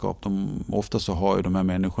tunt manskap, ofta så har ju de här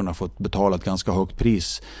människorna fått betala ett ganska högt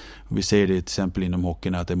pris. Och vi ser det till exempel inom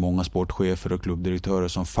hockeyn, att det är många sportchefer och klubbdirektörer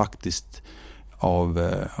som faktiskt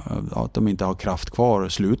av att de inte har kraft kvar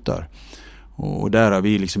slutar. Och där har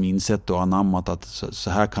vi liksom insett och anammat att så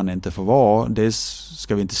här kan det inte få vara. Dels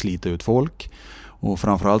ska vi inte slita ut folk, och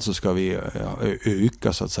framförallt så ska vi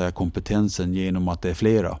öka så att säga kompetensen genom att det är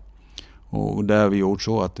flera. Och där har vi gjort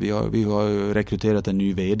så att vi har rekryterat en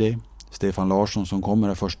ny vd, Stefan Larsson, som kommer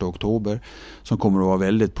den 1 oktober, som kommer att vara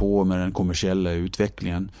väldigt på med den kommersiella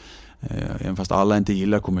utvecklingen. Även fast alla inte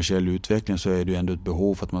gillar kommersiell utveckling, så är det ju ändå ett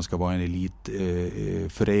behov för att man ska vara en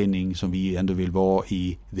elitförening som vi ändå vill vara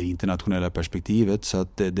i det internationella perspektivet, så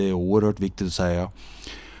att det är oerhört viktigt att säga.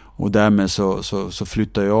 Och därmed så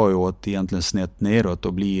flyttar jag ju åt egentligen snett neråt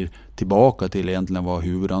och blir tillbaka till egentligen vara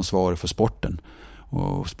huvudansvarig för sporten.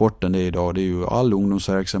 Och sporten det är ju all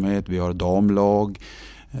ungdomsverksamhet, vi har damlag,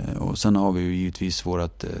 och sen har vi ju givetvis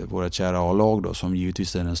vårat kära A-lag då, som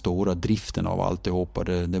givetvis är den stora driften av alltihopa.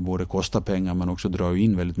 Det både kostar pengar, men också drar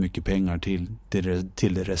in väldigt mycket pengar till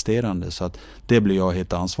det resterande, så att det blir jag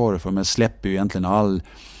helt ansvarig för. Men släpper ju egentligen all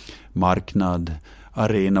marknad,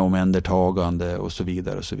 arena omhändertagande och så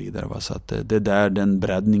vidare och så vidare. Va? Så att det är där den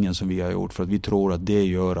breddningen som vi har gjort, för att vi tror att det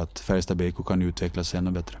gör att Färjestad BK kan utvecklas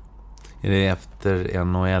ännu bättre. Är det efter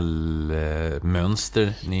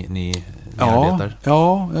NHL-mönster ni arbetar?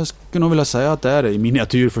 Ja, jag skulle nog vilja säga att det är i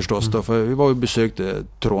miniatyr förstås. Då, för vi var ju besökte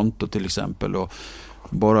Toronto till exempel, och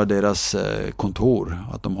bara deras kontor,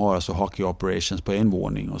 att de har alltså Hockey Operations på en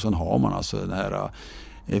våning, och sen har man alltså den här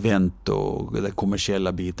event och den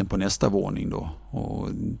kommersiella biten på nästa våning då. Och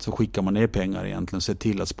så skickar man ner pengar egentligen och ser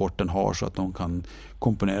till att sporten har så att de kan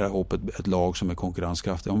komponera ihop ett lag som är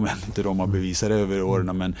konkurrenskraftigt. Om inte de har bevisat det över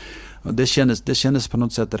åren, men det kändes på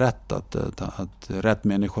något sätt rätt att rätt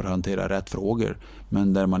människor hanterar rätt frågor,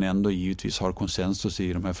 men där man ändå givetvis har konsensus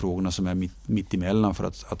i de här frågorna som är mitt emellan för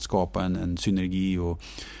att skapa en synergi och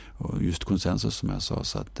just konsensus som jag sa.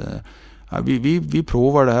 Så att vi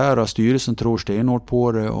provar det här och styrelsen tror stenhårt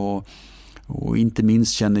på det och inte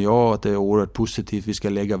minst känner jag att det är oerhört positivt. Vi ska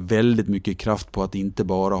lägga väldigt mycket kraft på att inte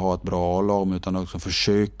bara ha ett bra A-lag utan också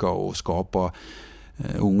försöka och skapa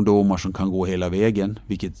ungdomar som kan gå hela vägen,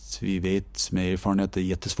 vilket vi vet med erfarenhet är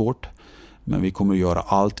jättesvårt. Men vi kommer att göra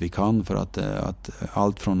allt vi kan för att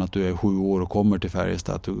allt från att du är 7 år och kommer till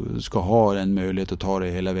Färjestad, att du ska ha en möjlighet att ta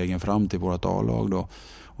dig hela vägen fram till vårt A-lag då.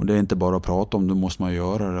 Och det är inte bara att prata om, då måste man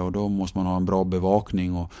göra det och då måste man ha en bra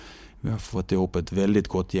bevakning och vi har fått ihop ett väldigt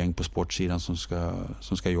gott gäng på sportsidan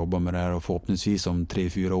som ska jobba med det här och förhoppningsvis om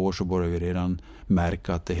 3-4 år så börjar vi redan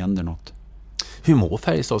märka att det händer något. Hur mår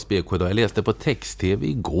Färjestads BK då? Jag läste på text-tv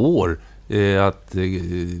igår att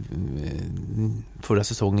förra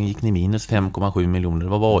säsongen gick ni minus 5,7 miljoner. Det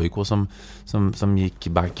var AIK som gick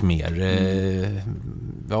back mer.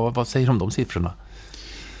 Vad säger du om de siffrorna?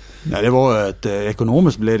 Nej, det var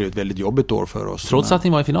ekonomiskt blev det ett väldigt jobbigt år för oss. Trots att ni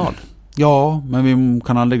var i final? Ja, men vi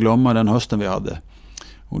kan aldrig glömma den hösten vi hade.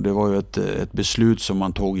 Och det var ju ett beslut som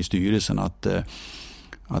man tog i styrelsen att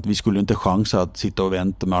vi skulle inte chansa att sitta och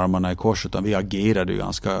vänta med armarna i kors, utan vi agerade ju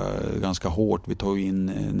ganska hårt. Vi tog in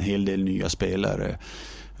en hel del nya spelare,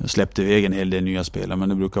 släppte iväg en hel del nya spelare, men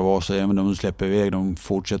det brukar vara så även om de släpper iväg, de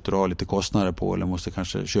fortsätter att ha lite kostnader på eller måste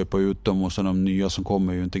kanske köpa ut dem och så de nya som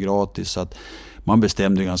kommer är ju inte gratis. Så att man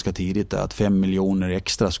bestämde ganska tidigt att 5 miljoner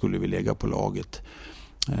extra skulle vi lägga på laget.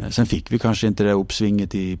 Sen fick vi kanske inte det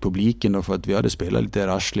uppsvinget i publiken då för att vi hade spelat lite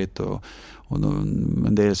rassligt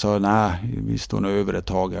men det sa nej, vi står nog över ett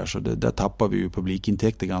tag här, så där tappar vi ju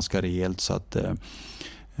publikintäkter ganska rejält, så att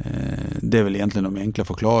det är väl egentligen de enkla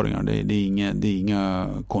förklaringarna. Det är inga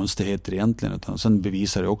konstigheter egentligen, utan sen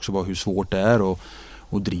bevisar det också bara hur svårt det är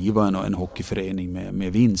att driva en hockeyförening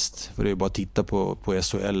med vinst. För det är bara att titta på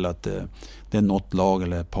SHL att det är något lag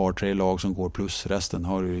eller ett par, 3 lag som går plus, resten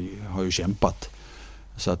har ju kämpat.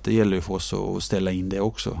 Så att det gäller ju för oss att ställa in det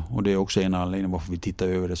också. Och det är också en anledning varför vi tittar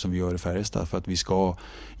över det som vi gör i Färjestad. För att vi ska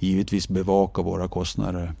givetvis bevaka våra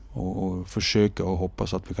kostnader och försöka och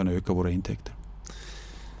hoppas att vi kan öka våra intäkter.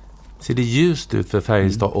 Ser det ljust ut för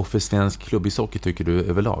Färjestad och för svensk klubbishockey tycker du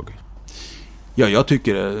överlag? Ja, jag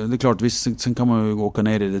tycker det. Det är klart, sen kan man ju åka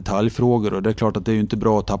ner i detaljfrågor och det är klart att det är ju inte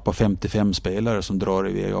bra att tappa 55 spelare som drar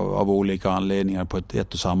iväg av olika anledningar på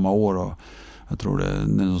ett och samma år. Och jag tror det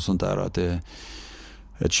är något sånt där att det är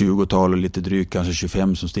ett 20-tal och lite drygt, kanske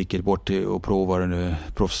 25 som sticker bort och provar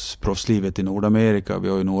proffslivet i Nordamerika. Vi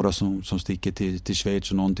har ju några som sticker till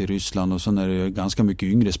Schweiz och någon till Ryssland, och sen är det ganska mycket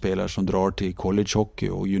yngre spelare som drar till collegehockey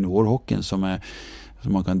och juniorhockeyn som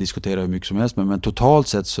man kan diskutera hur mycket som helst. Men totalt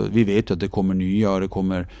sett så vi vet ju att det kommer nya och det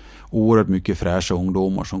kommer oerhört mycket fräscha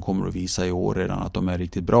ungdomar som kommer att visa i år redan att de är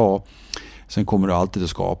riktigt bra. Sen kommer det alltid att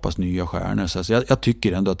skapas nya stjärnor. Så jag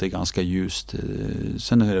tycker ändå att det är ganska ljust.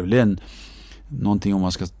 Sen är det väl någonting, om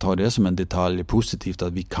man ska ta det som en detalj, positivt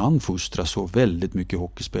att vi kan fostra så väldigt mycket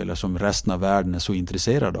hockeyspelare som resten av världen är så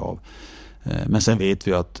intresserade av. Men sen vet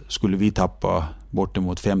vi att skulle vi tappa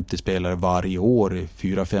bortemot 50 spelare varje år i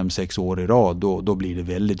 4, 5, 6 år i rad, då blir det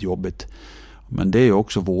väldigt jobbigt. Men det är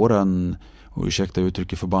också våran, och ursäkta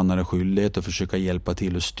uttrycket, förbannade skyldighet att försöka hjälpa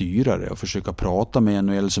till att styra det och försöka prata med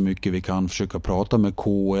NHL så mycket vi kan, försöka prata med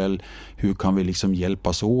KL, hur kan vi liksom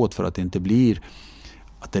hjälpas åt för att det inte blir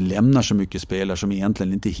att det lämnar så mycket spelare som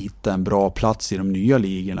egentligen inte hittar en bra plats i de nya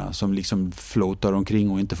ligorna, som liksom floatar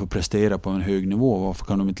omkring och inte får prestera på en hög nivå. Varför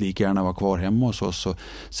kan de inte lika gärna vara kvar hemma hos oss och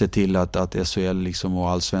se till att SHL liksom och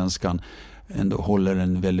allsvenskan ändå håller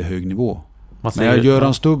en väldigt hög nivå? Men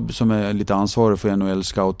Göran Stubb, som är lite ansvarig för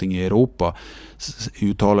NHL-scouting i Europa,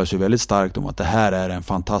 uttalar sig väldigt starkt om att det här är en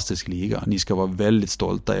fantastisk liga. Ni ska vara väldigt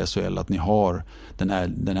stolta i SHL att ni har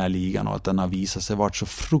den här ligan och att den har visat sig varit så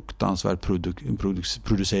fruktansvärt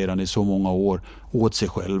producerande i så många år åt sig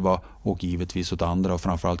själva och givetvis åt andra och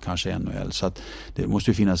framförallt kanske NHL. Så att det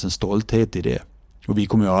måste ju finnas en stolthet i det. Och vi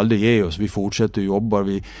kommer ju aldrig ge oss. Vi fortsätter jobba.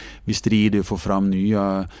 Vi strider och får fram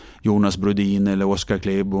nya Jonas Brodin eller Oskar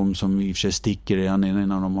Klebom som i och för sig sticker redan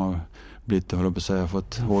innan de har blivit, höll på att säga,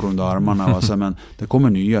 fått hår under armarna. Alltså, men det kommer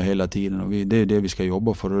nya hela tiden och det är det vi ska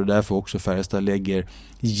jobba för. Och det är därför också Färjestad lägger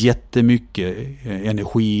jättemycket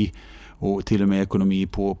energi och till och med ekonomi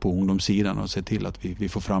på ungdomssidan och se till att vi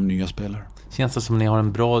får fram nya spelare. Känns det som ni har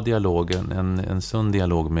en bra dialog, en sund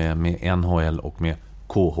dialog med NHL och med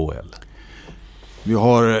KHL? Vi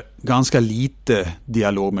har ganska lite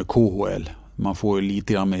dialog med KHL. Man får ju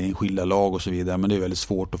lite grann med enskilda lag och så vidare, men det är väldigt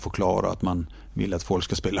svårt att förklara att man vill att folk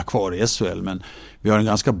ska spela kvar i SHL. Men vi har en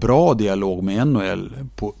ganska bra dialog med NHL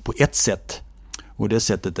på ett sätt. Och det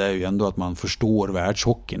sättet är ju ändå att man förstår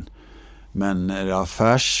världshockeyn. Men när det är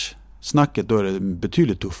affärssnacket, då är det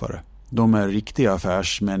betydligt tuffare. De är riktiga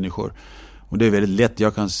affärsmänniskor. Och det är väldigt lätt,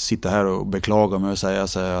 jag kan sitta här och beklaga mig och säga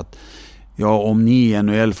så här att ja, om ni i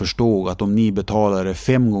NHL förstod att om ni betalade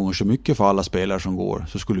 5 gånger så mycket för alla spelare som går,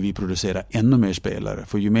 så skulle vi producera ännu mer spelare.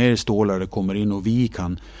 För ju mer stålar det kommer in och vi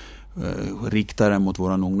kan rikta den mot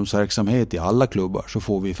vår ungdomsverksamhet i alla klubbar, så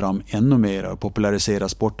får vi fram ännu mer och popularisera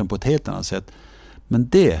sporten på ett helt annat sätt. Men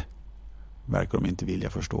det verkar de inte vilja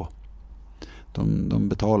förstå. De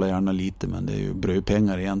betalar gärna lite, men det är ju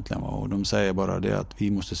brödpengar egentligen. Och de säger bara det att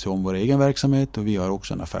vi måste se om vår egen verksamhet och vi har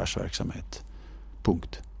också en affärsverksamhet.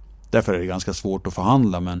 Punkt. Därför är det ganska svårt att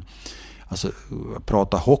förhandla, men alltså,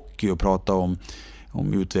 prata hockey och prata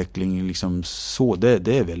om utveckling liksom så, det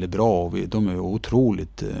är väldigt bra. Och de är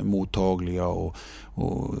otroligt mottagliga och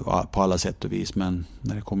på alla sätt och vis. Men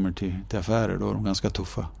när det kommer till affärer, då är de ganska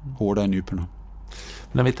tuffa, hårda i nyporna.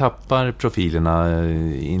 När vi tappar profilerna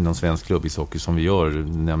inom svensk klubbishockey som vi gör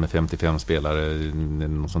med 55 spelare,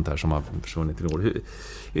 något sånt där som har försvunnit i år.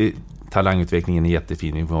 Talangutvecklingen är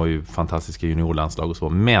jättefin, vi har ju fantastiska juniorlandslag och så,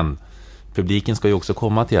 men publiken ska ju också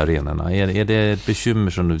komma till arenorna. Är det ett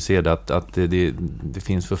bekymmer som du ser det, att det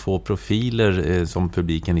finns för få profiler som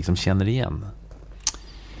publiken liksom känner igen?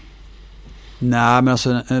 Nej, men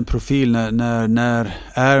alltså en profil,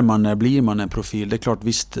 när blir man en profil? Det är klart,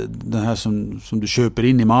 visst, den här som du köper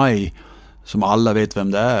in i maj, som alla vet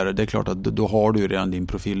vem det är klart att då har du ju redan din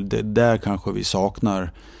profil. Där kanske vi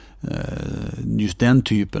saknar just den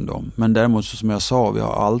typen då. Men däremot, som jag sa, vi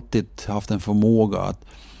har alltid haft en förmåga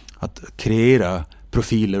att kreera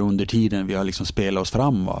profiler under tiden vi har liksom spelat oss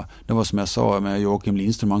fram. Va? Det var som jag sa med Joakim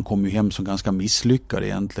Lindström, han kom ju hem som ganska misslyckad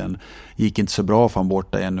egentligen. Gick inte så bra för han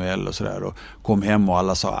borta i NHL och sådär. Och kom hem och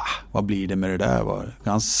alla sa, vad blir det med det där? Va?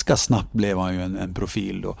 Ganska snabbt blev han ju en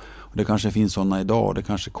profil då. Och det kanske finns sådana idag. Det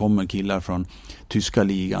kanske kommer killar från tyska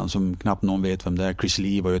ligan som knappt någon vet vem det är. Chris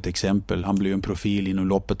Lee var ju ett exempel. Han blev en profil inom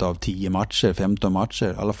loppet av 10 matcher, 15 matcher.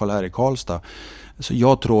 I alla fall här i Karlstad. Så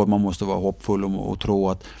jag tror att man måste vara hoppfull och tro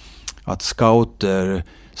att scouter,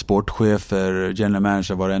 sportchefer, general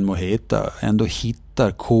manager, vad det än må heta, ändå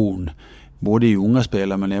hittar korn, både i unga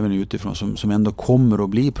spelare men även utifrån, som ändå kommer att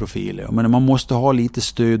bli profiler. Men man måste ha lite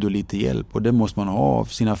stöd och lite hjälp, och det måste man ha av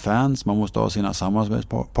sina fans, man måste ha sina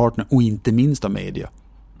samarbetspartner och inte minst av media.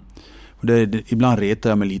 Och ibland retar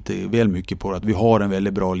jag mig lite väl mycket på att vi har en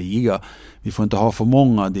väldigt bra liga. Vi får inte ha för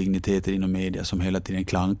många digniteter inom media som hela tiden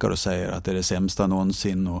klankar och säger att det är det sämsta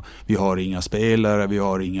någonsin och vi har inga spelare, vi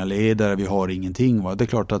har inga ledare, vi har ingenting. Va? Det är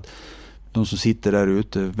klart att de som sitter där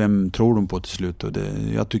ute, vem tror de på till slut? Och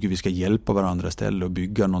jag tycker vi ska hjälpa varandra istället och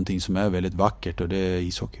bygga någonting som är väldigt vackert, och det är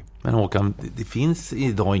ishockey. Men Håkan, det finns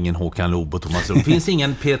idag ingen Håkan Loob och Thomas Loob. Det finns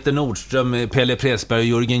ingen Peter Nordström, Pelle Pressberg och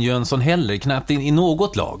Jörgen Jönsson heller. Knappt i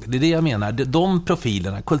något lag. Det är det jag menar. De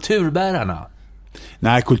profilerna, kulturbärarna.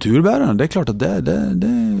 Nej, kulturbärarna, det är klart att det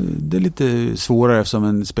är lite svårare eftersom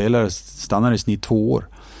en spelare stannar i snitt 2 år.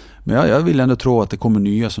 Men jag vill ändå tro att det kommer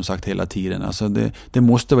nya, som sagt, hela tiden. Alltså det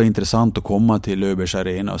måste vara intressant att komma till Löfbergs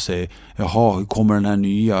Arena och säga, jaha, hur kommer den här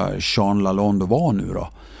nya Jean Lalonde att vara nu då?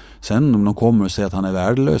 Sen om de kommer och säger att han är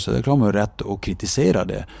värdelös, det är klart man är rätt att kritisera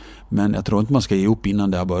det. Men jag tror inte man ska ge upp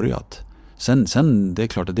innan det har börjat. Sen det är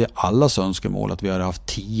klart att det är allas önskemål att vi har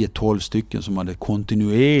haft 10-12 stycken som hade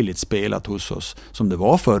kontinuerligt spelat hos oss, som det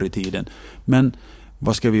var förr i tiden. Men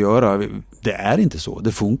vad ska vi göra? Det är inte så,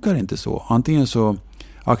 det funkar inte så. Antingen så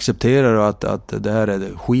accepterar du att det här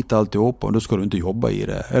är skit alltihop och då ska du inte jobba i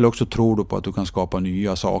det. Eller också tror du på att du kan skapa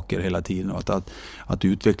nya saker hela tiden och att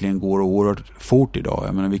utvecklingen går oerhört fort idag.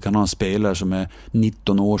 Jag menar, vi kan ha en spelare som är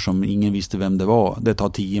 19 år som ingen visste vem det var. Det tar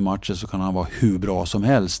 10 matcher så kan han vara hur bra som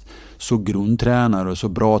helst. Så grundtränare och så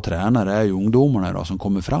bra tränare är ju ungdomarna idag som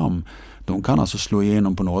kommer fram. De kan alltså slå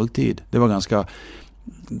igenom på nolltid. Det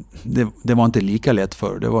var inte lika lätt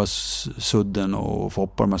för. Det var Sudden och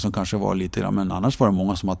Foppar som kanske var lite grann, men annars var det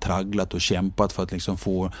många som har tragglat och kämpat för att liksom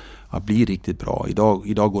få att bli riktigt bra.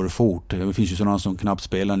 Idag går det fort. Det finns ju sådana som knappt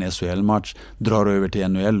spelar en SHL-match, drar över till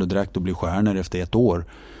NHL och direkt och blir stjärnor efter 1 år.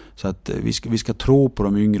 Så att vi ska tro på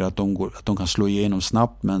de yngre att de kan slå igenom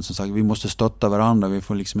snabbt, men som sagt, vi måste stötta varandra. Vi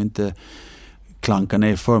får liksom inte klanka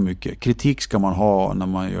ner för mycket. Kritik ska man ha när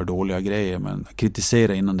man gör dåliga grejer, men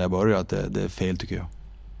kritisera innan det börjar, det är fel tycker jag.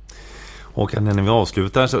 Och när vi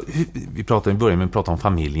avslutar så vi pratar i början med att prata om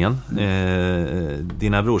familjen.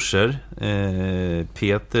 Dina brorsor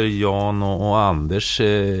Peter, Jan och Anders,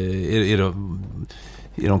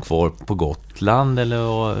 är de kvar på Gotland eller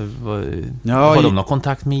har de någon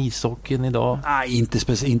kontakt med ishockeyn idag? Nej,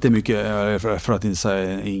 inte mycket, för att inte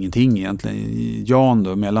säga ingenting egentligen. Jan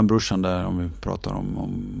då, mellanbrorsan där, om vi pratar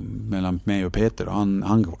om mellan mig och Peter,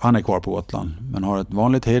 han är kvar på Gotland men har ett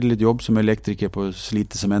vanligt hederligt jobb som elektriker på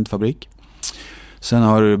Slite cementfabrik. Sen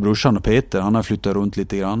har brorsan och Peter, han har flyttat runt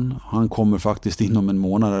lite grann. Han kommer faktiskt inom en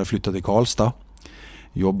månad att flytta till Karlstad.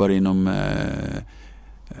 Jobbar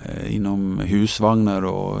inom husvagnar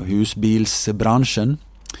och husbilsbranschen.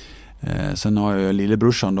 Sen har jag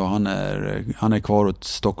lillebrorsan då, han är kvar åt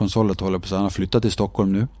Stockholmshållet, håller på så han har flyttat till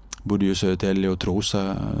Stockholm nu. Bodde ju i Södertälje och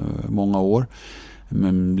Trosa många år.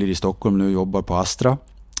 Men blir i Stockholm nu och jobbar på Astra.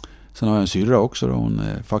 Sen har jag en syrra också då, hon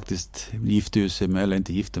faktiskt gifte sig med, eller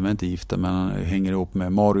inte gifta men han hänger ihop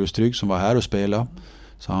med Marius Trygg som var här och spelade.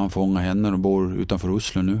 Så han fångar henne och bor utanför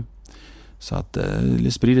Oslo nu. Så att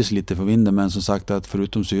det sprider sig lite för vinden, men som sagt att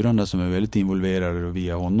förutom syrran där som är väldigt involverade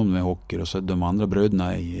via honom med hockey, och så de andra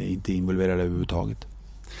bröderna är inte involverade överhuvudtaget.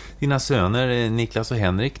 Dina söner Niklas och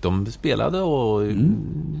Henrik, de spelade och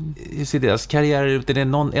hur ser deras karriär ut? Är det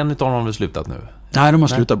en av dem har slutat nu? Nej, de har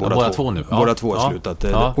slutat båda två nu. Båda två har slutat.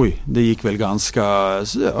 Det gick väl ganska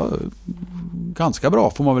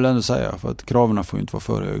bra får man väl ändå säga, för att kraven får ju inte vara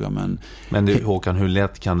för höga. Men du, Håkan, hur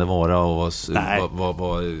lätt kan det vara att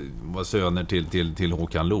vara söner till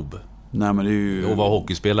Håkan Loob? Nej, men det är ju, och vara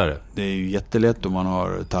hockeyspelare. Det är ju jättelätt om man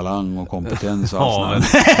har talang och kompetens. Ja,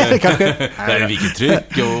 kanske. Det är vilket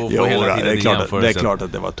tryck och få hela tiden det är klart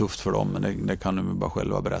att det var tufft för dem, men det kan de bara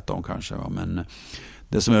själva berätta om kanske. Men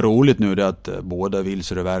det som är roligt nu är att båda vill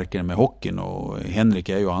så det verkar med hockeyn, och Henrik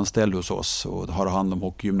är ju anställd hos oss och har hand om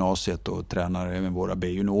hockeygymnasiet och tränar även våra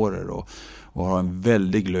B-juniorer och har en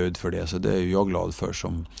väldig glöd för det, så det är ju jag glad för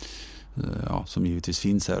som givetvis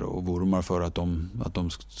finns här och vurmar för att de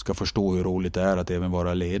ska förstå hur roligt det är att även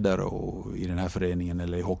vara ledare och i den här föreningen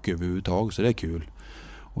eller i hockey överhuvudtaget, så det är kul.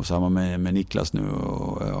 Och samma med Niklas nu,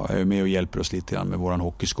 och är med och hjälper oss lite grann med våran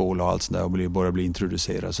hockeyskola och allt sånt där och börjar bli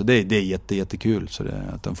introducerad. Så det är jättekul så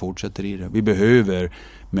att de fortsätter i det. Vi behöver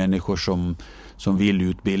människor som vill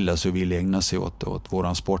utbilda sig och vill ägna sig åt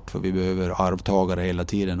våran sport, för vi behöver arvtagare hela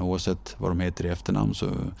tiden oavsett vad de heter i efternamn. Så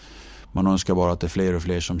man önskar bara att det är fler och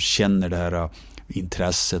fler som känner det här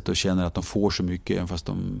intresset och känner att de får så mycket även fast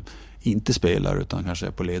de inte spelar utan kanske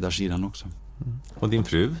är på ledarsidan också. Och din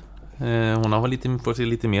fru? Hon har fått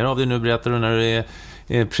lite mer av det nu, berättar du, när du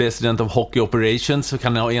är president of Hockey Operations, så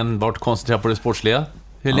kan ni enbart koncentrera på det sportsliga.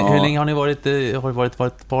 Hur länge har ni varit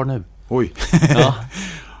par nu? Oj. Ja.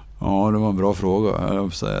 Ja, det var en bra fråga.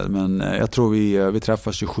 Men jag tror vi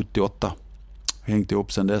träffas ju 78. Vi hängde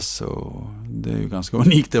ihop sedan dess, och det är ju ganska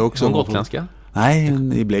unikt det också. Från gotländska? Nej,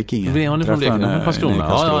 i Blekinge. Hon är från Blekinge, från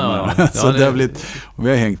Karlskrona. Ja. Så det har blivit, vi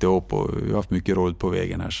har hängt ihop och vi har haft mycket råd på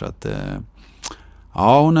vägen här, så att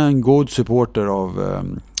hon är en god supporter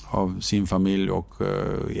av sin familj och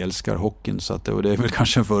älskar hockeyn, så att det är väl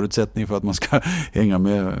kanske en förutsättning för att man ska hänga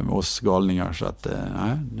med oss galningar, så att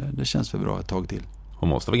det känns väl bra ett tag till. Hon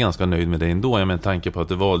måste vara ganska nöjd med dig ändå, med tanke på att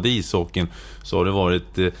du valde ishockeyn, så har det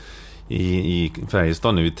varit i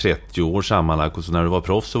Färjestad nu i 30 år sammanlagt, och så när du var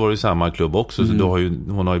proffs så var du i samma klubb också, så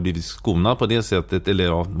hon har ju blivit skonad på det sättet,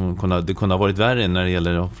 eller det kunde ha varit värre när det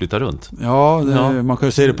gäller att flytta runt. Ja, man kan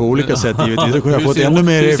ju se det på olika sätt givetvis. Det kunde jag fått ännu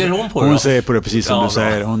mer. Hur ser hon på det? Hon säger på det precis som du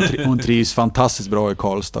säger. Hon trivs fantastiskt bra i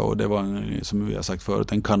Karlstad, och det var, som vi har sagt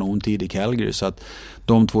förut, en kanontid i Calgary, så att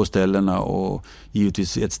de två ställena, och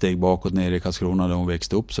givetvis ett steg bakåt ner i Karlskrona där hon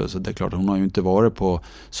växte upp, så det är klart, hon har ju inte varit på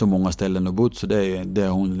så många ställen och bott, så det har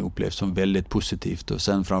hon upplevt som väldigt positivt. Och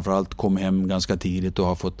sen framförallt kom hem ganska tidigt och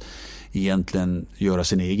har fått egentligen göra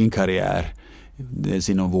sin egen karriär, dels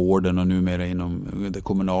inom vården och numera inom det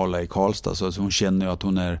kommunala i Karlstad, så hon känner ju att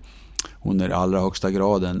hon är i allra högsta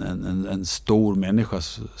grad en stor människa,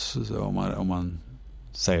 om man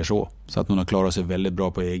säger så att hon har klarat sig väldigt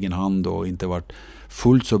bra på egen hand och inte varit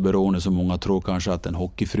fullt så beroende som många tror kanske att en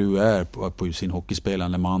hockeyfru är på sin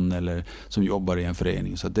hockeyspelande man eller som jobbar i en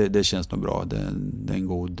förening. Så det känns nog bra. Det är en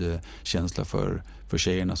god känsla för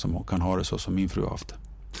tjejerna som kan ha det så som min fru har haft.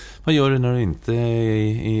 Vad gör du när du inte är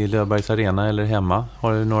i Löfbergs Arena eller hemma?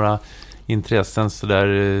 Har du några intressen så där,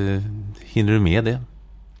 hinner du med det?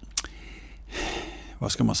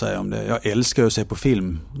 Vad ska man säga om det? Jag älskar att se på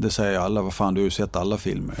film. Det säger alla. Vad fan, du har ju sett alla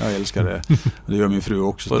filmer. Jag älskar det. Det gör min fru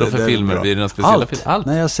också. Vad är det för filmer? Blir det några speciella filmer? Allt.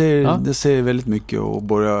 Nej, jag ser väldigt mycket och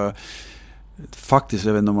börjar faktiskt,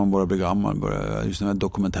 jag vet inte om man bara blir gammal, just de här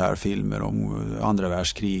dokumentärfilmer om andra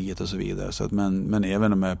världskriget och så vidare. Så att, men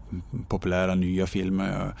även de här populära nya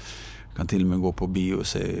filmer. Jag kan till och med gå på bio och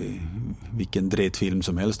se vilken dretfilm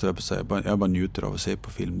som helst. Jag bara njuter av att se på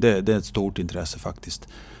film. Det är ett stort intresse faktiskt.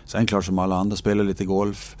 Sen klart som alla andra, spelar lite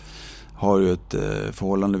golf. Har ju ett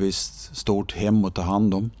förhållandevis stort hem att ta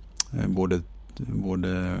hand om. Både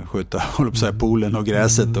sköta poolen och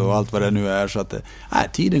gräset och allt vad det nu är. Så att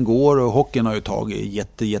tiden går, och hockeyn har ju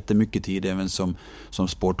tagit jättemycket tid även som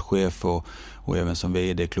sportchef och även som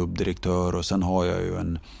vd, klubbdirektör. Och sen har jag ju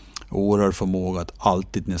en oerhörd förmåga att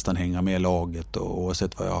alltid nästan hänga med laget, och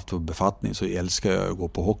oavsett vad jag har haft för befattning så älskar jag att gå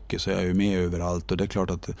på hockey, så jag är ju med överallt. Och det är klart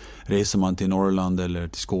att reser man till Norrland eller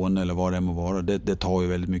till Skåne eller vad det må vara, det tar ju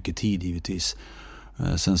väldigt mycket tid givetvis.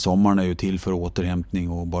 Sen sommaren är ju till för återhämtning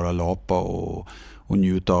och bara lapa och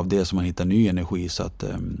njuta av det som man hittar ny energi. Så att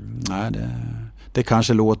det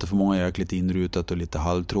kanske låter för många jäkligt inrutat och lite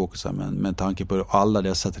halvtråkigt, men med tanke på alla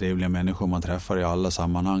dessa trevliga människor man träffar i alla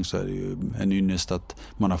sammanhang så är det ju en ynnest att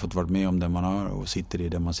man har fått vara med om det man har och sitter i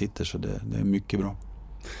det man sitter, så det är mycket bra.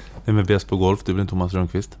 Vem är bäst på golf? Du blir Thomas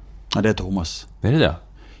Rönnqvist? Ja, det är Thomas. Är det det?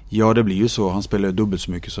 Ja, det blir ju så. Han spelar dubbelt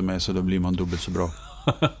så mycket som mig, så då blir man dubbelt så bra.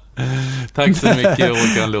 Tack så mycket,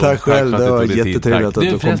 Håkan Lund. Tack själv, det var jättetrevligt att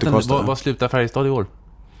du kom till Karlstad. Vad slutar Färjestad i år?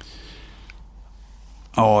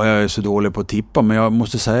 Ja, jag är så dålig på att tippa, men jag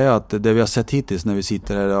måste säga att det vi har sett hittills när vi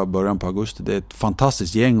sitter här i början på augusti, det är ett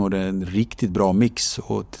fantastiskt gäng och det är en riktigt bra mix.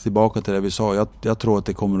 Och tillbaka till det vi sa, jag tror att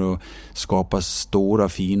det kommer att skapas stora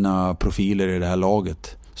fina profiler i det här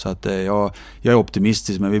laget. Så att jag är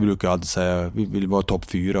optimistisk, men vi brukar alltid säga vi vill vara topp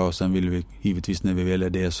 4 och sen vill vi givetvis när vi väljer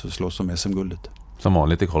det så slåss om SM-guldet. Som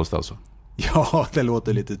vanligt i Karlstad alltså? Ja, det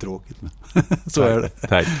låter lite tråkigt, men så är det.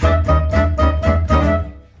 Tack.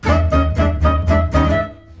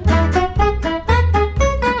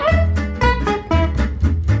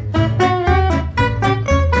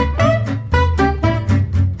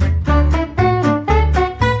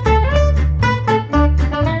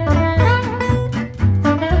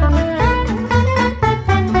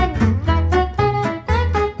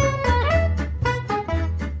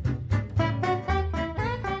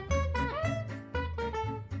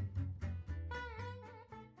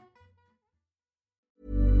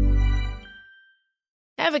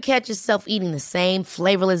 Ever catch yourself eating the same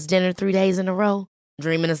flavorless dinner 3 days in a row?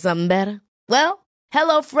 Dreaming of something better? Well,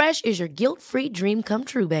 HelloFresh is your guilt-free dream come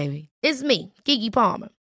true, baby. It's me, Keke Palmer.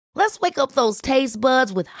 Let's wake up those taste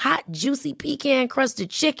buds with hot, juicy pecan-crusted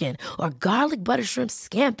chicken or garlic butter shrimp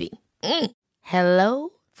scampi. Hello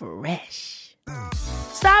Fresh.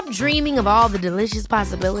 Stop dreaming of all the delicious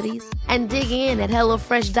possibilities and dig in at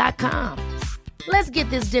HelloFresh.com. Let's get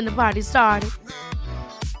this dinner party started.